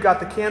showbread, you've got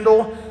the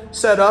candle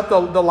set up,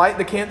 the light,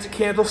 the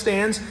candle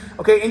stands,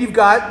 okay, and you've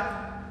got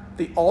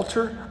the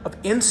altar of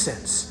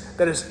incense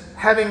that is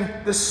having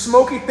this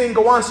smoky thing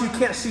go on so you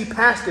can't see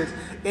past it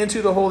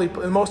into the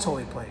most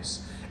holy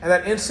place. And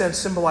that incense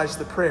symbolizes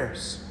the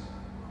prayers.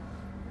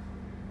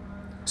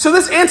 So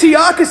this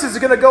Antiochus is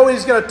going to go,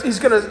 he's going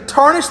to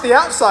tarnish the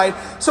outside.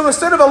 So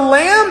instead of a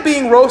lamb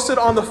being roasted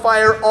on the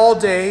fire all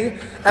day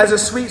as a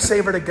sweet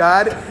savor to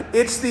God,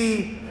 it's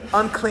the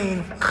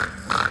unclean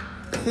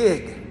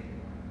pig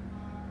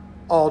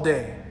all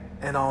day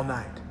and all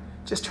night.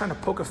 Just trying to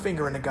poke a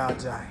finger into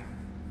God's eye.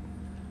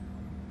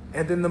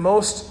 And then the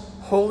most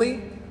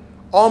holy,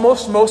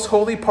 almost most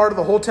holy part of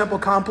the whole temple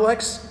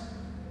complex,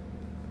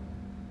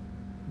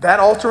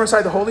 that altar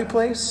inside the holy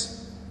place,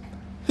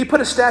 he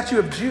put a statue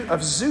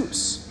of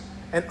Zeus,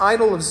 an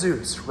idol of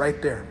Zeus,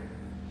 right there.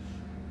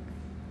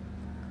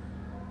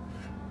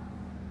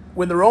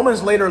 When the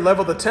Romans later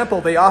leveled the temple,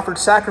 they offered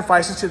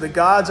sacrifices to the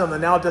gods on the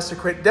now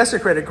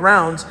desecrated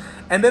grounds,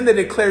 and then they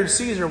declared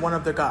Caesar one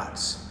of the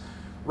gods,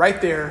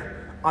 right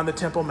there on the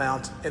Temple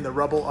Mount in the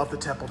rubble of the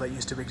temple that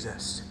used to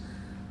exist.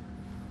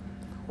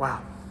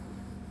 Wow.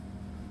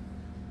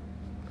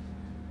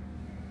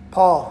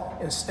 Paul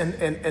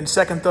in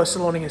 2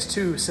 Thessalonians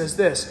 2 says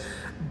this: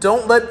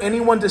 don't let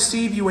anyone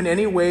deceive you in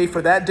any way,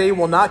 for that day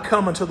will not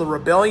come until the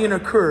rebellion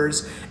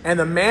occurs and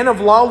the man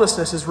of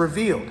lawlessness is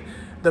revealed,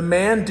 the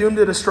man doomed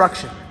to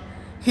destruction.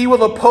 He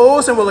will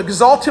oppose and will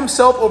exalt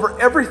himself over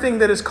everything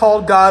that is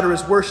called God or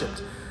is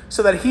worshipped,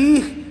 so that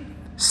he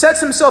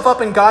sets himself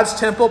up in God's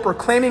temple,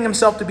 proclaiming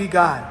himself to be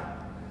God.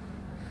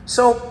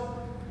 So,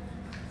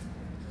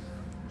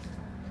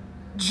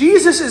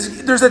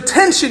 there's a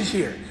tension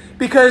here,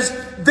 because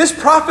this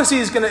prophecy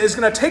is going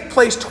to take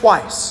place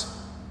twice.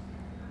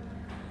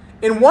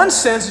 In one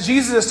sense,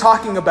 Jesus is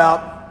talking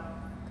about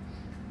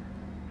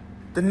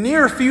the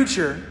near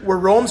future where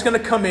Rome's going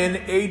to come in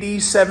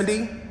AD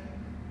 70,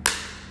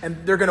 and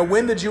they're going to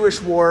win the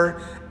Jewish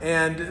war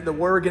and the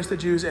war against the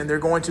Jews, and they're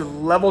going to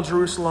level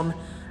Jerusalem,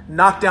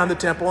 knock down the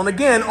temple. And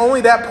again,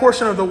 only that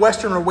portion of the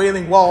western or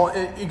Wailing Wall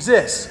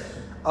exists,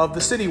 of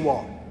the city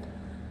wall.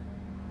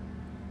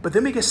 But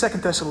then we get 2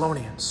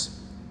 Thessalonians,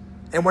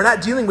 and we're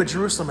not dealing with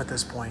Jerusalem at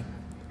this point.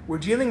 We're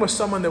dealing with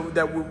someone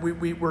that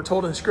we were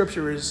told in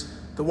Scripture is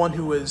the one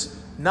who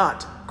is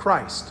not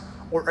Christ,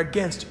 or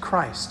against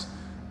Christ,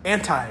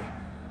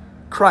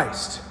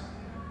 anti-Christ.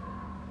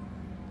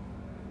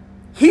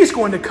 He's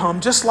going to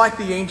come just like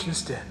the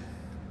ancients did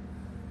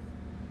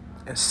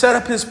and set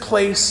up his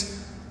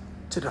place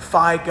to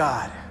defy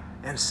God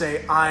and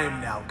say,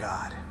 I'm now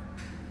God.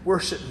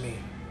 Worship me.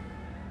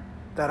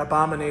 That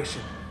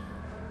abomination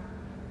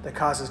that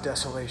causes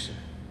desolation.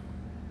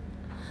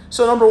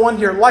 So number one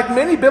here, like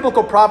many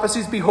biblical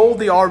prophecies, behold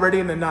the already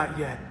and the not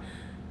yet.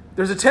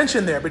 There's a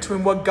tension there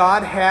between what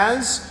God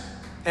has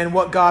and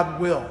what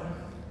God will.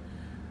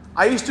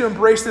 I used to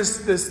embrace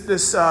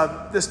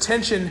this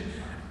tension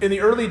in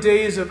the early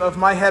days of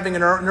my having a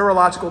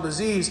neurological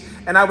disease,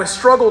 and I would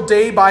struggle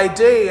day by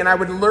day, and I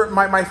would learn,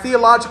 my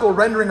theological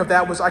rendering of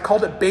that was, I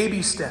called it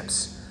baby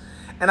steps.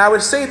 And I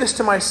would say this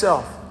to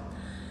myself: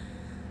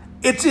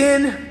 it's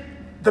in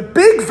the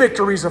big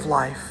victories of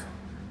life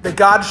that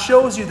God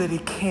shows you that he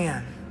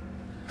can,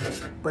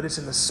 but it's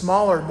in the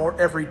smaller, more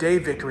everyday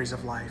victories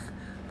of life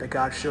that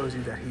God shows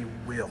you that he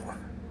will.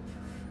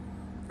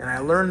 And I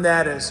learned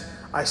that as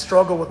I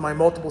struggle with my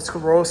multiple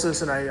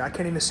sclerosis, and I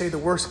can't even say the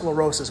word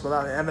sclerosis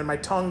without having my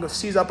tongue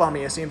seize up on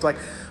me, it seems like.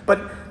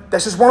 But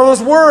that's just one of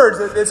those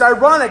words. It's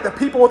ironic that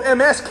people with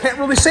MS can't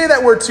really say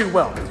that word too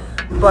well.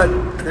 But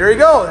there you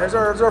go. There's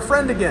our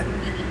friend again.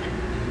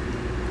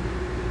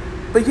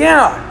 But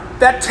yeah,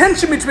 that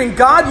tension between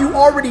God, you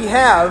already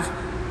have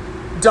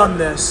done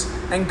this,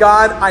 and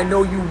God, I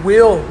know you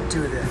will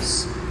do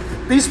this.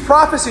 These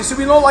prophecies, so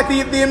we know, like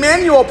the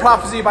Emmanuel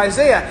prophecy of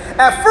Isaiah.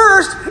 At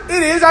first,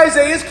 it is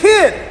Isaiah's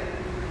kid.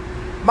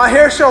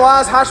 Maher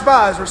Shalaz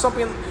Hashbaz, or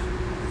something.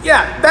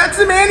 Yeah, that's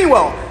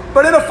Emmanuel.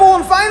 But in a full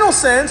and final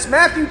sense,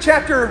 Matthew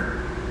chapter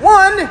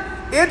 1,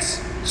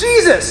 it's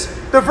Jesus.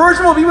 The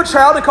virgin will be with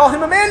child and call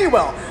him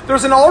Emmanuel.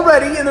 There's an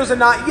already and there's a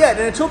not yet.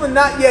 And until the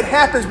not yet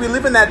happens, we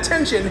live in that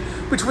tension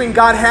between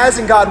God has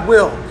and God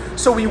will.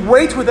 So we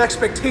wait with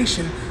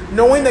expectation,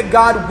 knowing that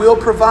God will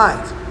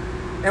provide.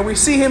 And we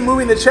see him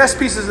moving the chess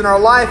pieces in our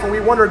life, and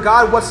we wonder,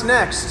 God, what's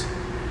next?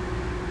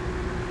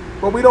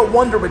 But we don't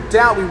wonder with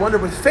doubt, we wonder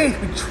with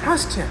faith. We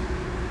trust him.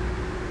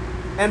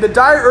 And the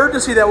dire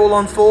urgency that will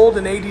unfold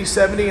in AD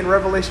 70 and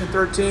Revelation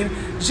 13,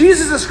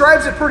 Jesus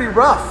describes it pretty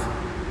rough.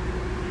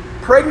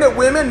 Pregnant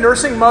women,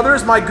 nursing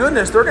mothers, my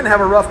goodness, they're going to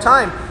have a rough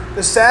time.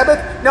 The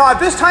Sabbath. Now, at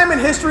this time in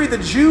history, the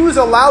Jews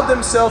allowed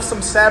themselves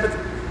some Sabbath.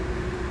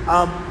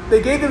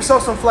 They gave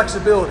themselves some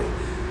flexibility.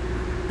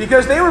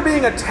 Because they were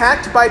being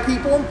attacked by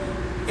people.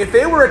 If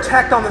they were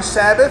attacked on the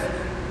Sabbath,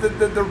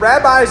 the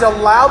rabbis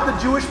allowed the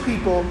Jewish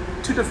people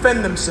to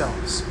defend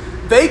themselves.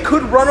 They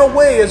could run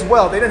away as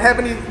well. They didn't have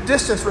any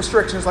distance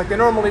restrictions like they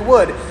normally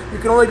would. You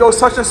can only go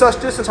such and such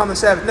distance on the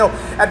Sabbath. No,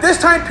 at this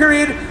time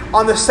period,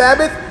 on the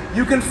Sabbath,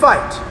 you can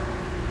fight,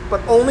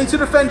 but only to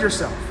defend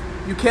yourself.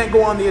 You can't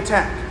go on the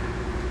attack.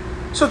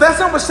 So that's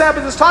not what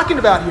Sabbath is talking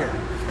about here.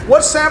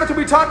 What Sabbath are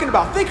we talking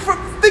about? Think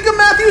of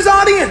Matthew's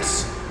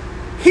audience.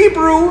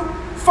 Hebrew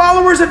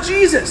followers of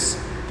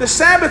Jesus. The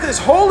Sabbath is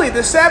holy.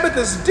 The Sabbath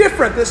is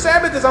different. The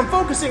Sabbath is, I'm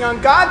focusing on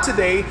God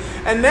today.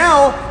 And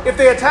now, if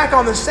they attack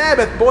on the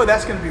Sabbath, boy,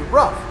 that's going to be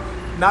rough.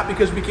 Not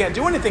because we can't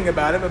do anything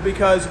about it, but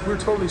because we're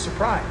totally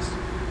surprised.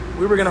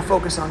 We were going to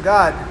focus on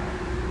God.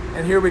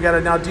 And here we got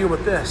to now deal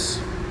with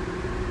this.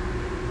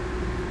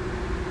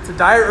 It's a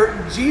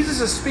dire.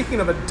 Jesus is speaking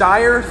of a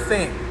dire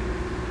thing.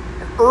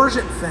 An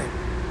urgent thing.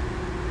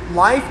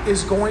 Life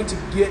is going to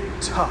get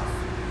tough.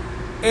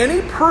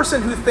 Any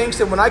person who thinks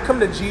that when I come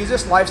to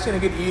Jesus, life's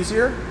going to get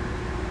easier,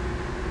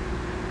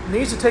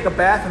 needs to take a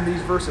bath in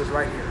these verses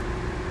right here.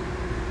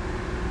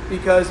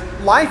 Because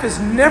life is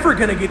never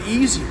going to get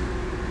easier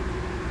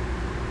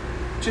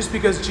just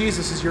because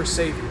Jesus is your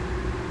Savior.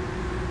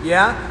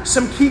 Yeah,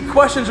 some key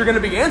questions are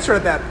going to be answered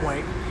at that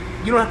point.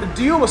 You don't have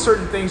to deal with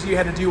certain things you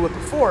had to deal with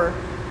before,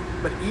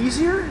 but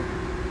easier?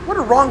 What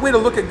a wrong way to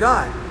look at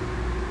God.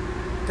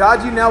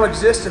 God, you now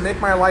exist to make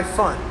my life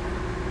fun,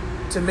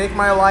 to make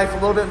my life a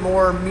little bit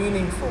more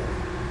meaningful,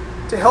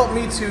 to help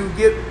me to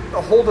get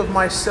a hold of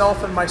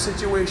myself and my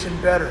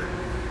situation better.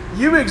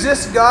 You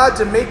exist, God,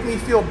 to make me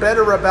feel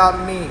better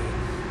about me.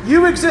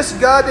 You exist,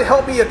 God, to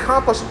help me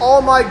accomplish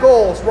all my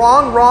goals.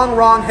 Wrong, wrong,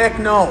 wrong, heck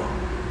no.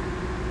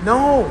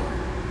 No.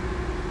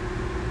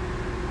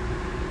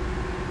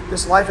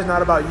 This life is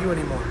not about you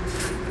anymore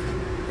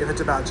if it's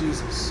about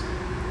Jesus.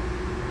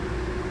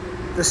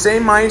 The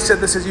same mindset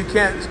that says you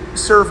can't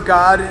serve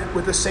God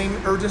with the same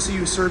urgency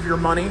you serve your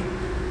money,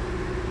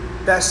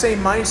 that same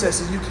mindset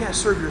says you can't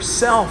serve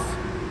yourself.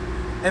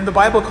 And the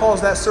Bible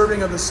calls that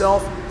serving of the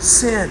self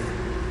sin.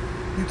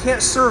 You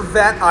can't serve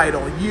that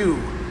idol, you,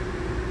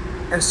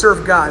 and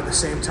serve God at the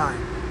same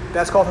time.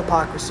 That's called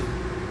hypocrisy.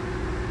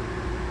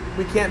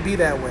 We can't be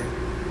that way.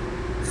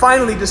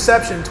 Finally,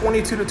 deception,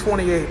 22 to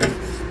 28.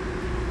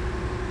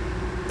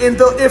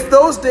 If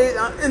those days,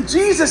 and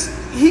Jesus,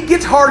 he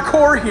gets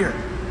hardcore here.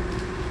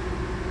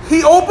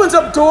 He opens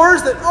up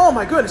doors that, oh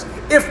my goodness,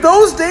 if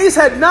those days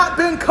had not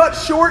been cut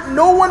short,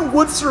 no one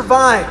would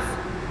survive.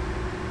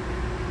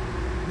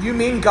 You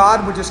mean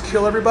God would just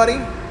kill everybody?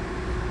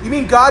 You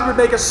mean God would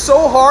make it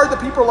so hard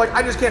that people are like,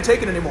 I just can't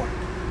take it anymore?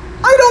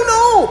 I don't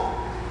know.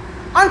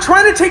 I'm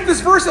trying to take this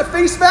verse at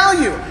face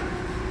value.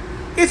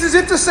 It's as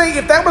if to say,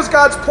 if that was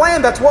God's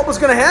plan, that's what was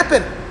going to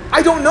happen.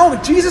 I don't know.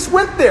 Jesus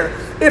went there.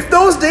 If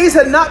those days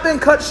had not been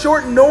cut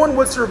short, no one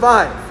would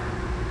survive.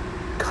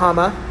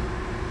 Comma.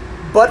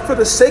 But for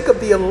the sake of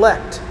the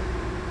elect.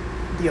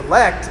 The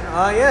elect?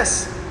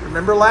 Yes.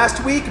 Remember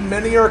last week,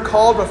 many are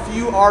called, a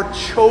few are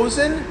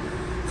chosen.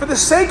 For the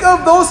sake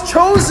of those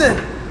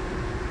chosen,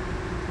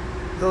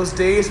 those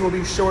days will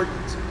be shortened.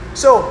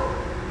 So,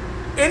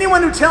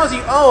 anyone who tells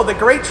you, oh, the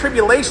Great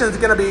Tribulation is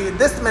going to be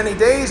this many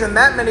days and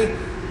that many,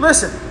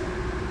 listen,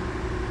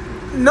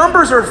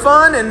 numbers are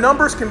fun and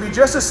numbers can be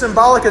just as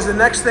symbolic as the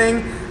next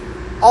thing.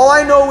 All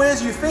I know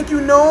is you think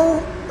you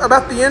know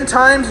about the end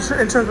times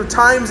in terms of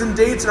times and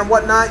dates and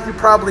whatnot, you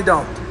probably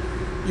don't.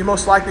 You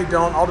most likely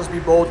don't. I'll just be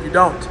bold, you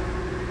don't.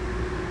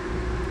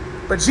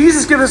 But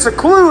Jesus gives us a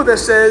clue that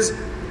says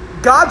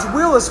God's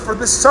will is for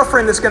this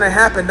suffering that's going to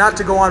happen not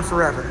to go on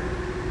forever.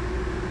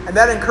 And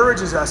that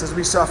encourages us as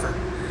we suffer.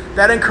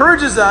 That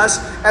encourages us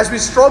as we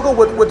struggle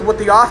with what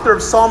the author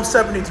of Psalm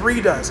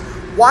 73 does.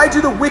 Why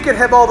do the wicked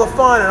have all the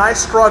fun and I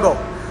struggle?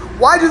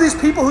 Why do these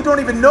people who don't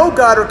even know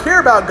God or care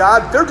about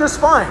God, they're just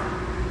fine?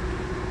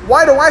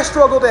 Why do I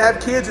struggle to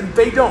have kids and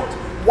they don't?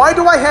 Why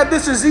do I have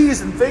this disease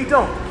and they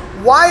don't?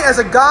 Why, as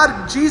a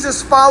God,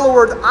 Jesus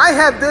follower, I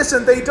have this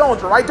and they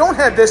don't? Or I don't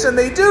have this and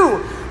they do?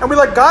 And we're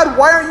like, God,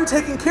 why aren't you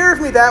taking care of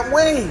me that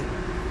way?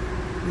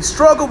 We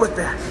struggle with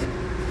that.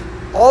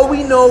 All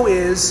we know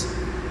is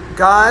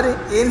God,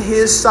 in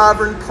his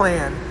sovereign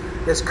plan,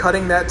 is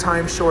cutting that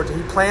time short.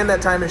 He planned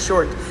that time is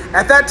short.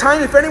 At that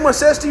time, if anyone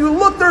says to you,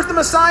 look, there's the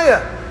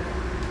Messiah.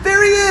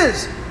 There he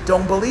is.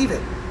 Don't believe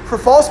it. For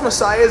false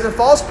messiahs and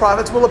false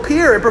prophets will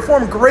appear and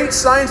perform great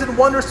signs and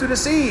wonders to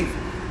deceive,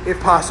 if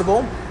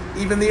possible,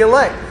 even the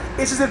elect.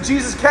 It's as if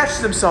Jesus catches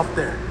himself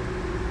there.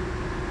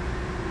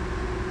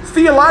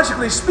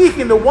 Theologically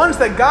speaking, the ones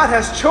that God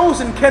has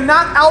chosen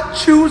cannot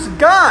out-choose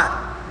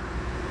God.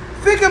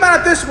 Think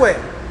about it this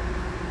way.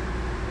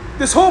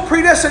 This whole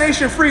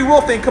predestination free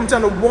will thing comes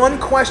down to one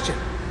question.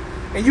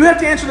 And you have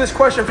to answer this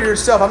question for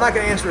yourself. I'm not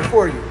going to answer it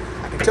for you.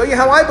 I can tell you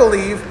how I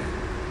believe.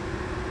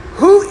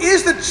 Who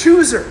is the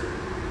chooser?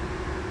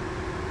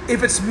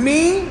 If it's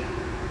me,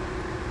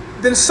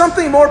 then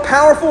something more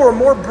powerful or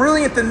more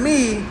brilliant than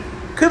me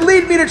could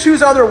lead me to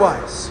choose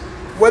otherwise.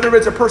 Whether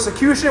it's a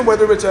persecution,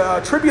 whether it's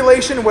a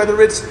tribulation, whether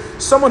it's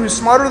someone who's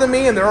smarter than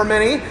me, and there are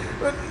many.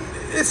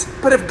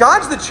 But if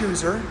God's the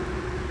chooser,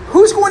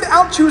 who's going to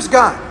out-choose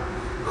God?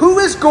 Who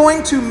is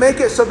going to make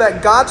it so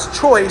that God's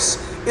choice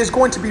is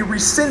going to be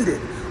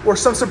rescinded or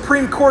some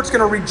Supreme Court's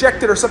going to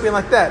reject it or something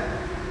like that?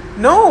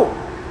 No,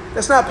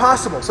 that's not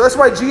possible. So that's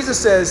why Jesus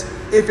says,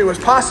 if it was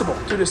possible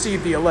to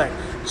deceive the elect.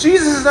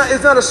 Jesus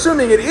is not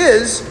assuming it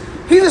is.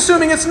 He's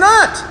assuming it's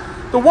not.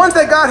 The ones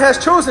that God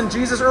has chosen,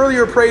 Jesus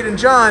earlier prayed in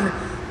John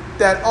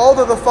that all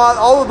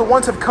of the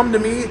ones have come to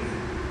me,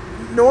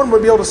 no one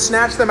would be able to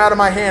snatch them out of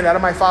my hand, out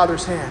of my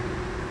Father's hand.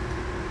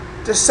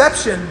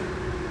 Deception,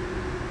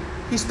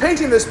 he's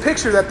painting this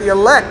picture that the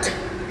elect,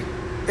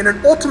 in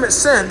an ultimate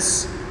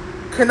sense,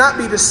 cannot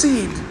be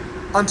deceived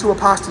unto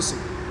apostasy.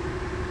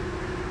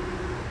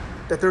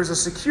 That there's a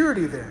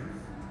security there.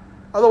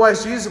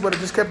 Otherwise, Jesus would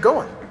have just kept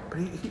going. But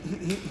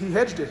he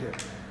hedged it here,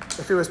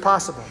 if it was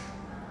possible.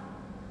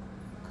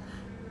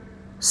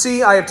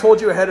 See, I have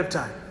told you ahead of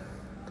time.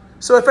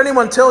 So if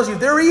anyone tells you,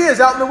 there he is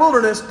out in the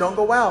wilderness, don't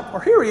go out.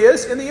 Or here he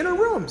is in the inner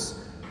rooms.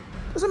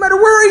 Doesn't matter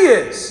where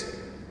he is.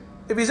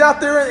 If he's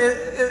out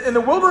there in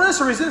the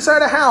wilderness or he's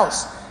inside a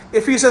house.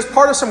 If he's as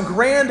part of some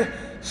grand,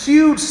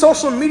 huge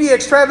social media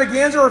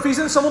extravaganza, or if he's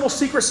in some little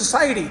secret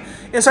society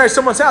inside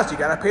someone's house, you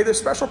got to pay this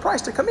special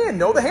price to come in.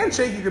 Know the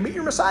handshake. You can meet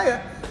your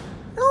Messiah.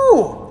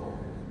 No.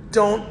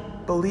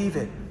 Don't believe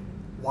it.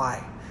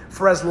 Why?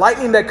 For as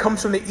lightning that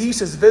comes from the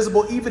east is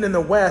visible even in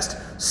the west,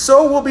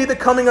 so will be the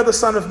coming of the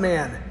Son of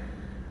Man.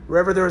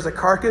 Wherever there is a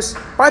carcass.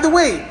 By the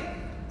way,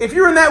 if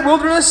you're in that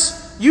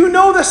wilderness, you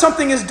know that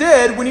something is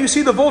dead when you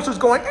see the vultures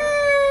going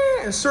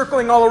and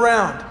circling all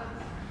around.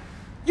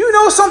 You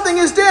know something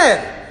is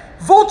dead.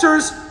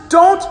 Vultures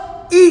don't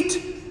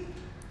eat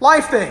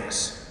live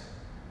things.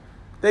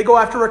 They go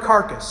after a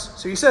carcass.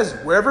 So he says,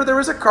 wherever there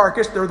is a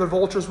carcass, there the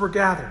vultures were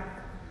gathered.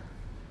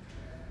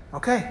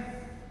 Okay.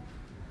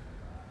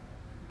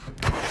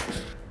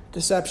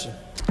 Deception.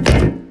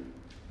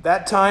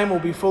 That time will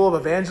be full of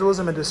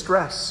evangelism and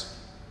distress.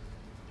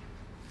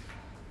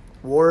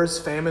 Wars,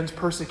 famines,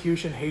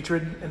 persecution,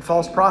 hatred, and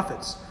false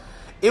prophets.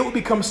 It will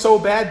become so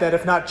bad that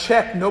if not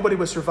checked, nobody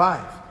would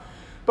survive.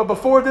 But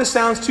before this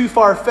sounds too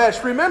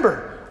far-fetched,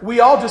 remember, we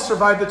all just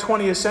survived the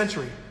 20th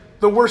century,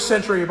 the worst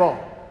century of all,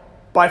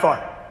 by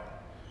far,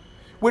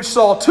 which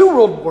saw 2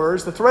 world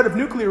wars, the threat of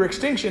nuclear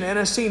extinction, and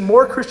has seen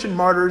more Christian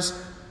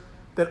martyrs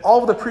than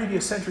all of the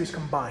previous centuries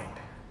combined.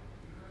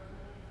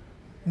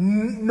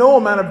 No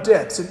amount of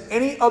deaths in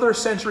any other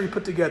century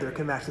put together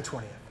can match the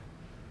 20th.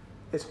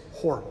 It's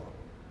horrible.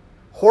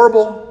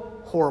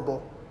 Horrible,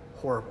 horrible,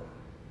 horrible.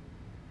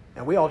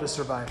 And we all just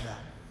survived that.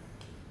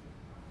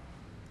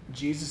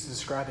 Jesus is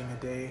describing a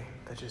day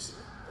that's just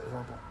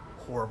horrible,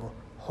 horrible,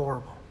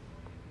 horrible.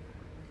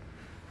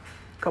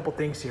 A couple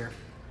things here.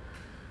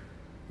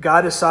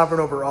 God is sovereign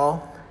over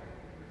all.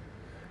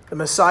 The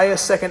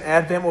Messiah's second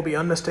advent will be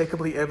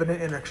unmistakably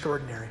evident and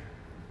extraordinary.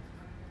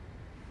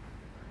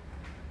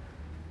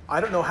 I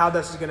don't know how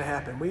this is going to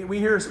happen. We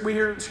hear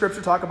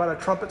Scripture talk about a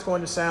trumpet's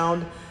going to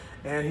sound,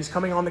 and he's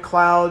coming on the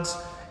clouds,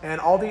 and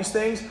all these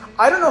things.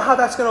 I don't know how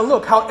that's going to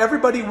look, how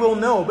everybody will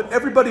know, but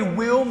everybody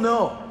will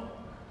know.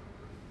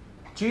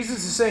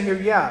 Jesus is saying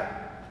here,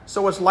 yeah,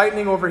 so it's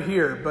lightning over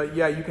here, but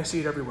yeah, you can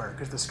see it everywhere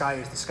because the sky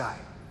is the sky.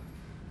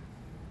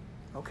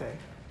 Okay.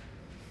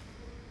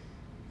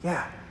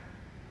 Yeah.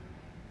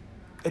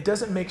 It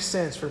doesn't make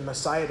sense for the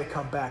Messiah to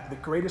come back, the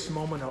greatest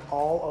moment of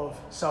all of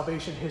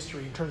salvation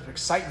history in terms of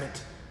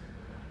excitement.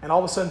 And all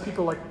of a sudden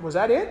people are like, was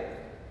that it?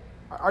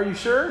 Are you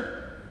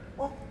sure?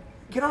 Well,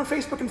 get on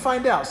Facebook and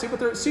find out. See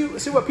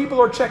what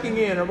people are checking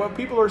in or what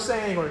people are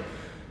saying. Or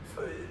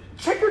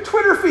check your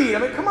Twitter feed. I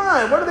mean, come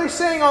on. What are they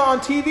saying on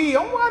TV?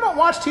 Oh, I don't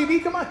watch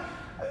TV. Come on.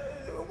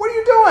 What are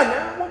you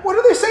doing? What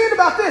are they saying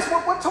about this?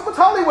 What's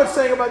Hollywood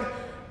saying about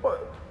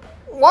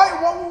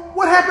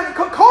what happened?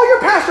 Call your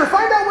pastor.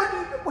 Find out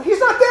what. He's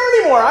not there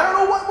anymore. I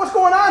don't know what's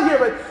going on here,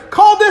 but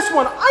call this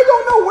one. I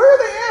don't know where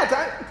they're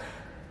at.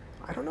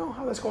 I don't know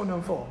how that's going to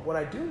unfold. What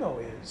I do know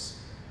is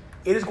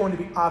it is going to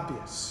be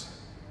obvious.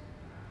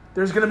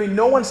 There's going to be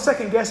no one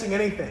second-guessing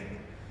anything.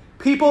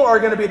 People are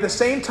going to be at the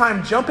same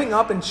time jumping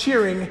up and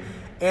cheering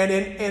and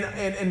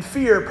in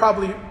fear,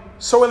 probably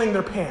soiling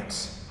their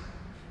pants.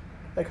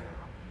 Like,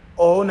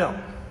 oh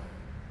no.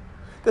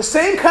 The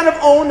same kind of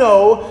oh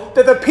no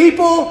that the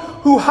people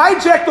who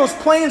hijacked those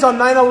planes on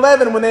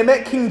 9/11 when they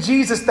met King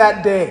Jesus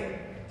that day.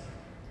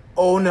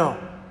 Oh no.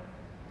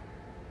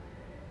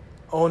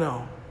 Oh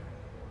no.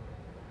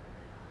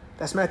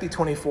 That's Matthew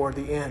 24,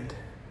 the end.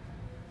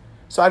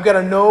 So I've got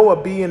a know, a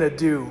be, and a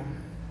do.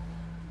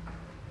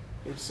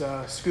 It's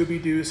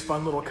Scooby-Doo's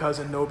fun little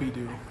cousin,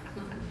 No-Be-Doo.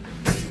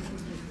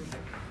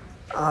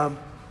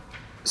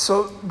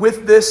 So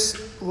with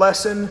this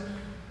lesson,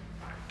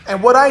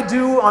 and what I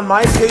do on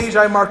my page,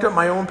 I marked up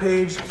my own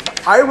page.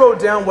 I wrote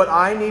down what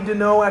I need to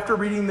know after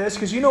reading this,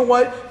 because you know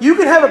what? You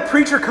can have a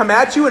preacher come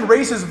at you and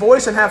raise his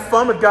voice and have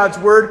fun with God's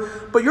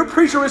word, but your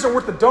preacher isn't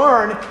worth the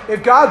darn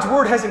if God's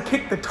word hasn't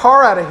kicked the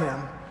tar out of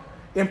him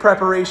in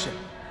preparation.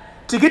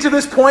 To get to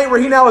this point where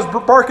he now is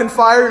barking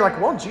fire, and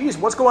like, well, geez,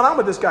 what's going on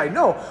with this guy?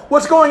 No,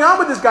 what's going on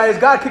with this guy is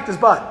God kicked his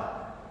butt.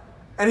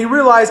 And he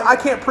realized, I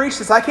can't preach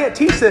this, I can't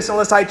teach this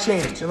unless I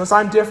change, unless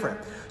I'm different.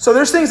 So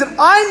there's things that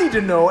I need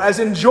to know, as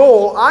in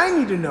Joel, I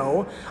need to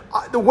know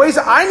the ways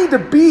that I need to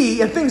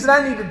be and things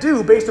that I need to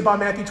do based upon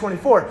Matthew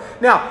 24.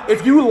 Now,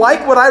 if you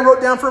like what I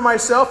wrote down for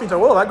myself, you say,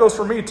 well, that goes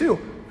for me too.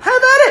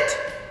 Have at it.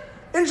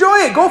 Enjoy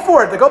it. Go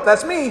for it. Like, oh,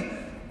 that's me.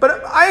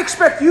 But I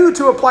expect you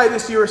to apply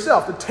this to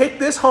yourself, to take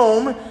this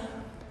home,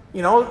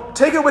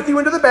 take it with you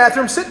into the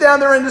bathroom, sit down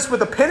there and just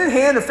with a pen in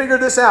hand and figure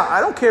this out. I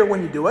don't care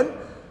when you do it.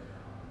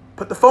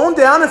 Put the phone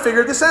down and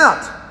figure this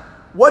out.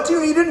 What do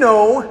you need to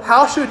know?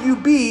 How should you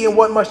be? And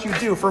what must you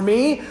do? For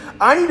me,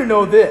 I need to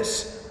know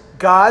this.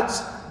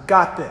 God's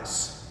got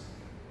this.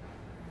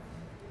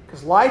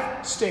 Because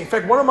life stinks. In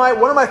fact, one of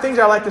my things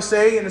I like to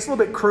say, and it's a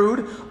little bit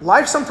crude,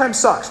 life sometimes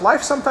sucks.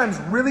 Life sometimes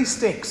really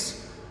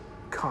stinks,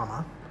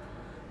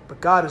 but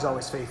God is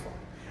always faithful.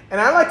 And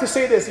I like to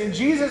say this, and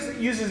Jesus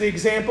uses the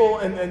example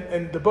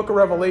in the book of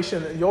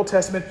Revelation, in the Old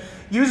Testament,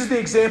 uses the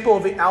example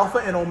of the Alpha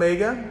and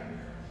Omega.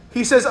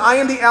 He says, I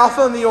am the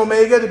Alpha and the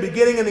Omega, the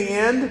beginning and the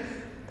end.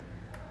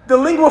 The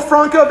lingua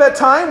franca of that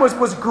time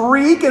was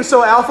Greek, and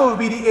so Alpha would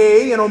be the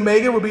A, and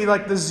Omega would be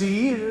like the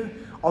Z,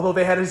 although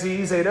they had a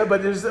Z, Zeta,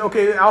 but there's,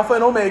 Alpha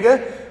and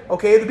Omega.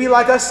 Okay, it'd be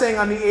like us saying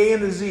on the A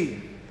and the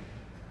Z.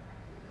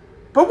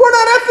 But we're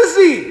not at the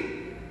Z.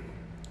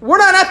 We're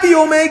not at the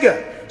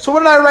Omega. So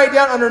what did I write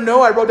down under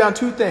no? I wrote down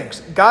 2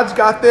 things. God's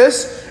got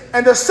this.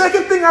 And the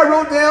second thing I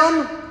wrote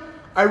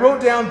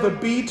down the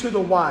B to the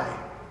Y.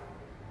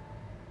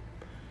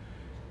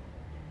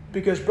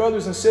 Because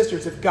brothers and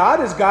sisters, if God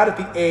is God at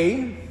the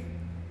A,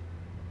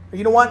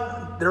 you know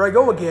what? There I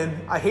go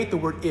again. I hate the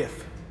word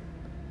if.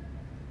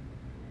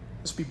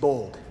 Let's be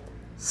bold.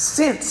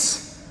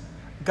 Since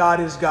God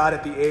is God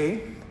at the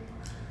A,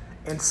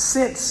 and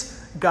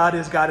since God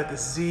is God at the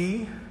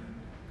Z,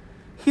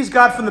 He's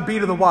God from the B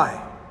to the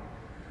Y.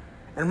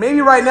 And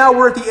maybe right now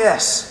we're at the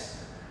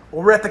S,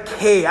 or we're at the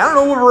K. I don't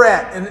know where we're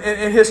at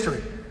in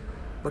history.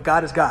 But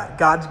God is God.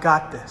 God's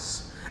got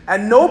this.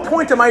 At no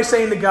point am I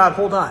saying to God,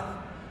 hold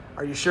on.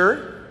 Are you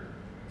sure?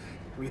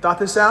 Have you thought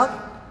this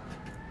out?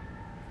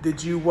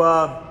 Did you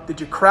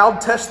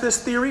crowd test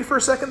this theory for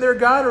a second there,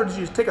 God? Or did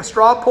you take a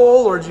straw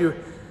poll? Or did you...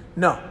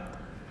 No.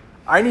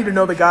 I need to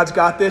know that God's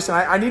got this. And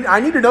I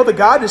need to know that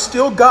God is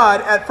still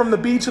God from the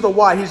B to the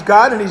Y. He's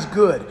God and He's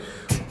good.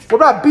 What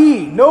about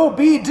B? No,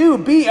 B, do.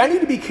 B, I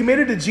need to be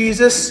committed to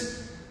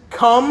Jesus.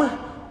 Come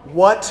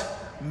what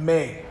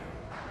may.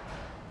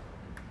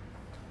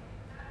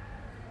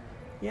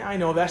 Yeah, I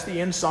know. That's the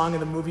end song of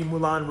the movie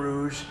Moulin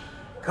Rouge.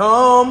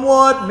 Come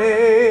what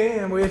may.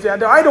 I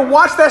had to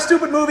watch that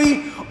stupid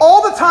movie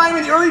all the time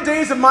in the early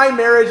days of my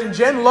marriage, and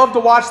Jen loved to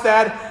watch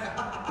that.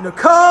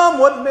 Come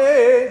what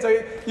may.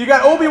 So you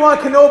got Obi-Wan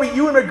Kenobi,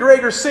 Ewan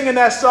McGregor singing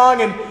that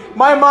song, and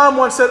my mom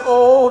once said,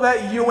 oh,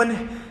 that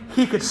Ewan,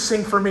 he could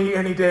sing for me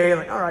any day.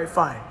 Like, all right,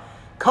 fine.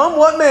 Come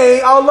what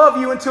may, I'll love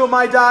you until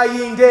my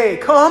dying day.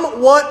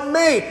 Come what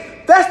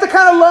may. That's the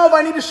kind of love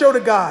I need to show to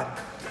God.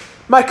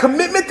 My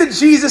commitment to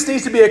Jesus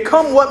needs to be a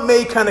come what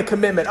may kind of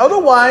commitment.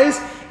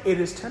 Otherwise, it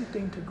is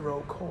tempting to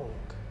grow cold.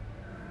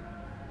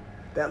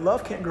 That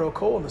love can't grow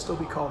cold and still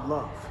be called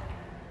love.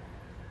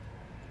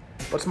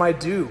 What's my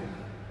do?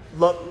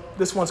 Love,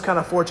 this one's kind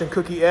of fortune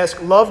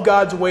cookie-esque. Love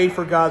God's way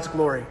for God's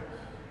glory.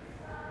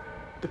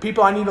 The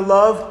people I need to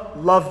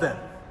love them.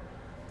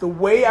 The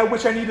way I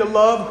which I need to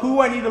love,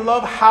 who I need to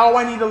love, how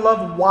I need to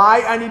love,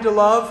 why I need to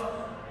love,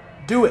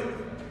 do it.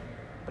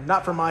 But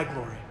not for my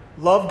glory.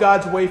 Love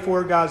God's way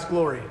for God's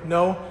glory.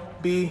 No,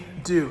 be,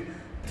 do.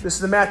 This is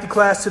the Matthew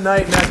class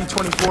tonight, Matthew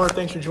 24.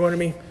 Thanks for joining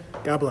me.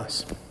 God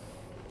bless.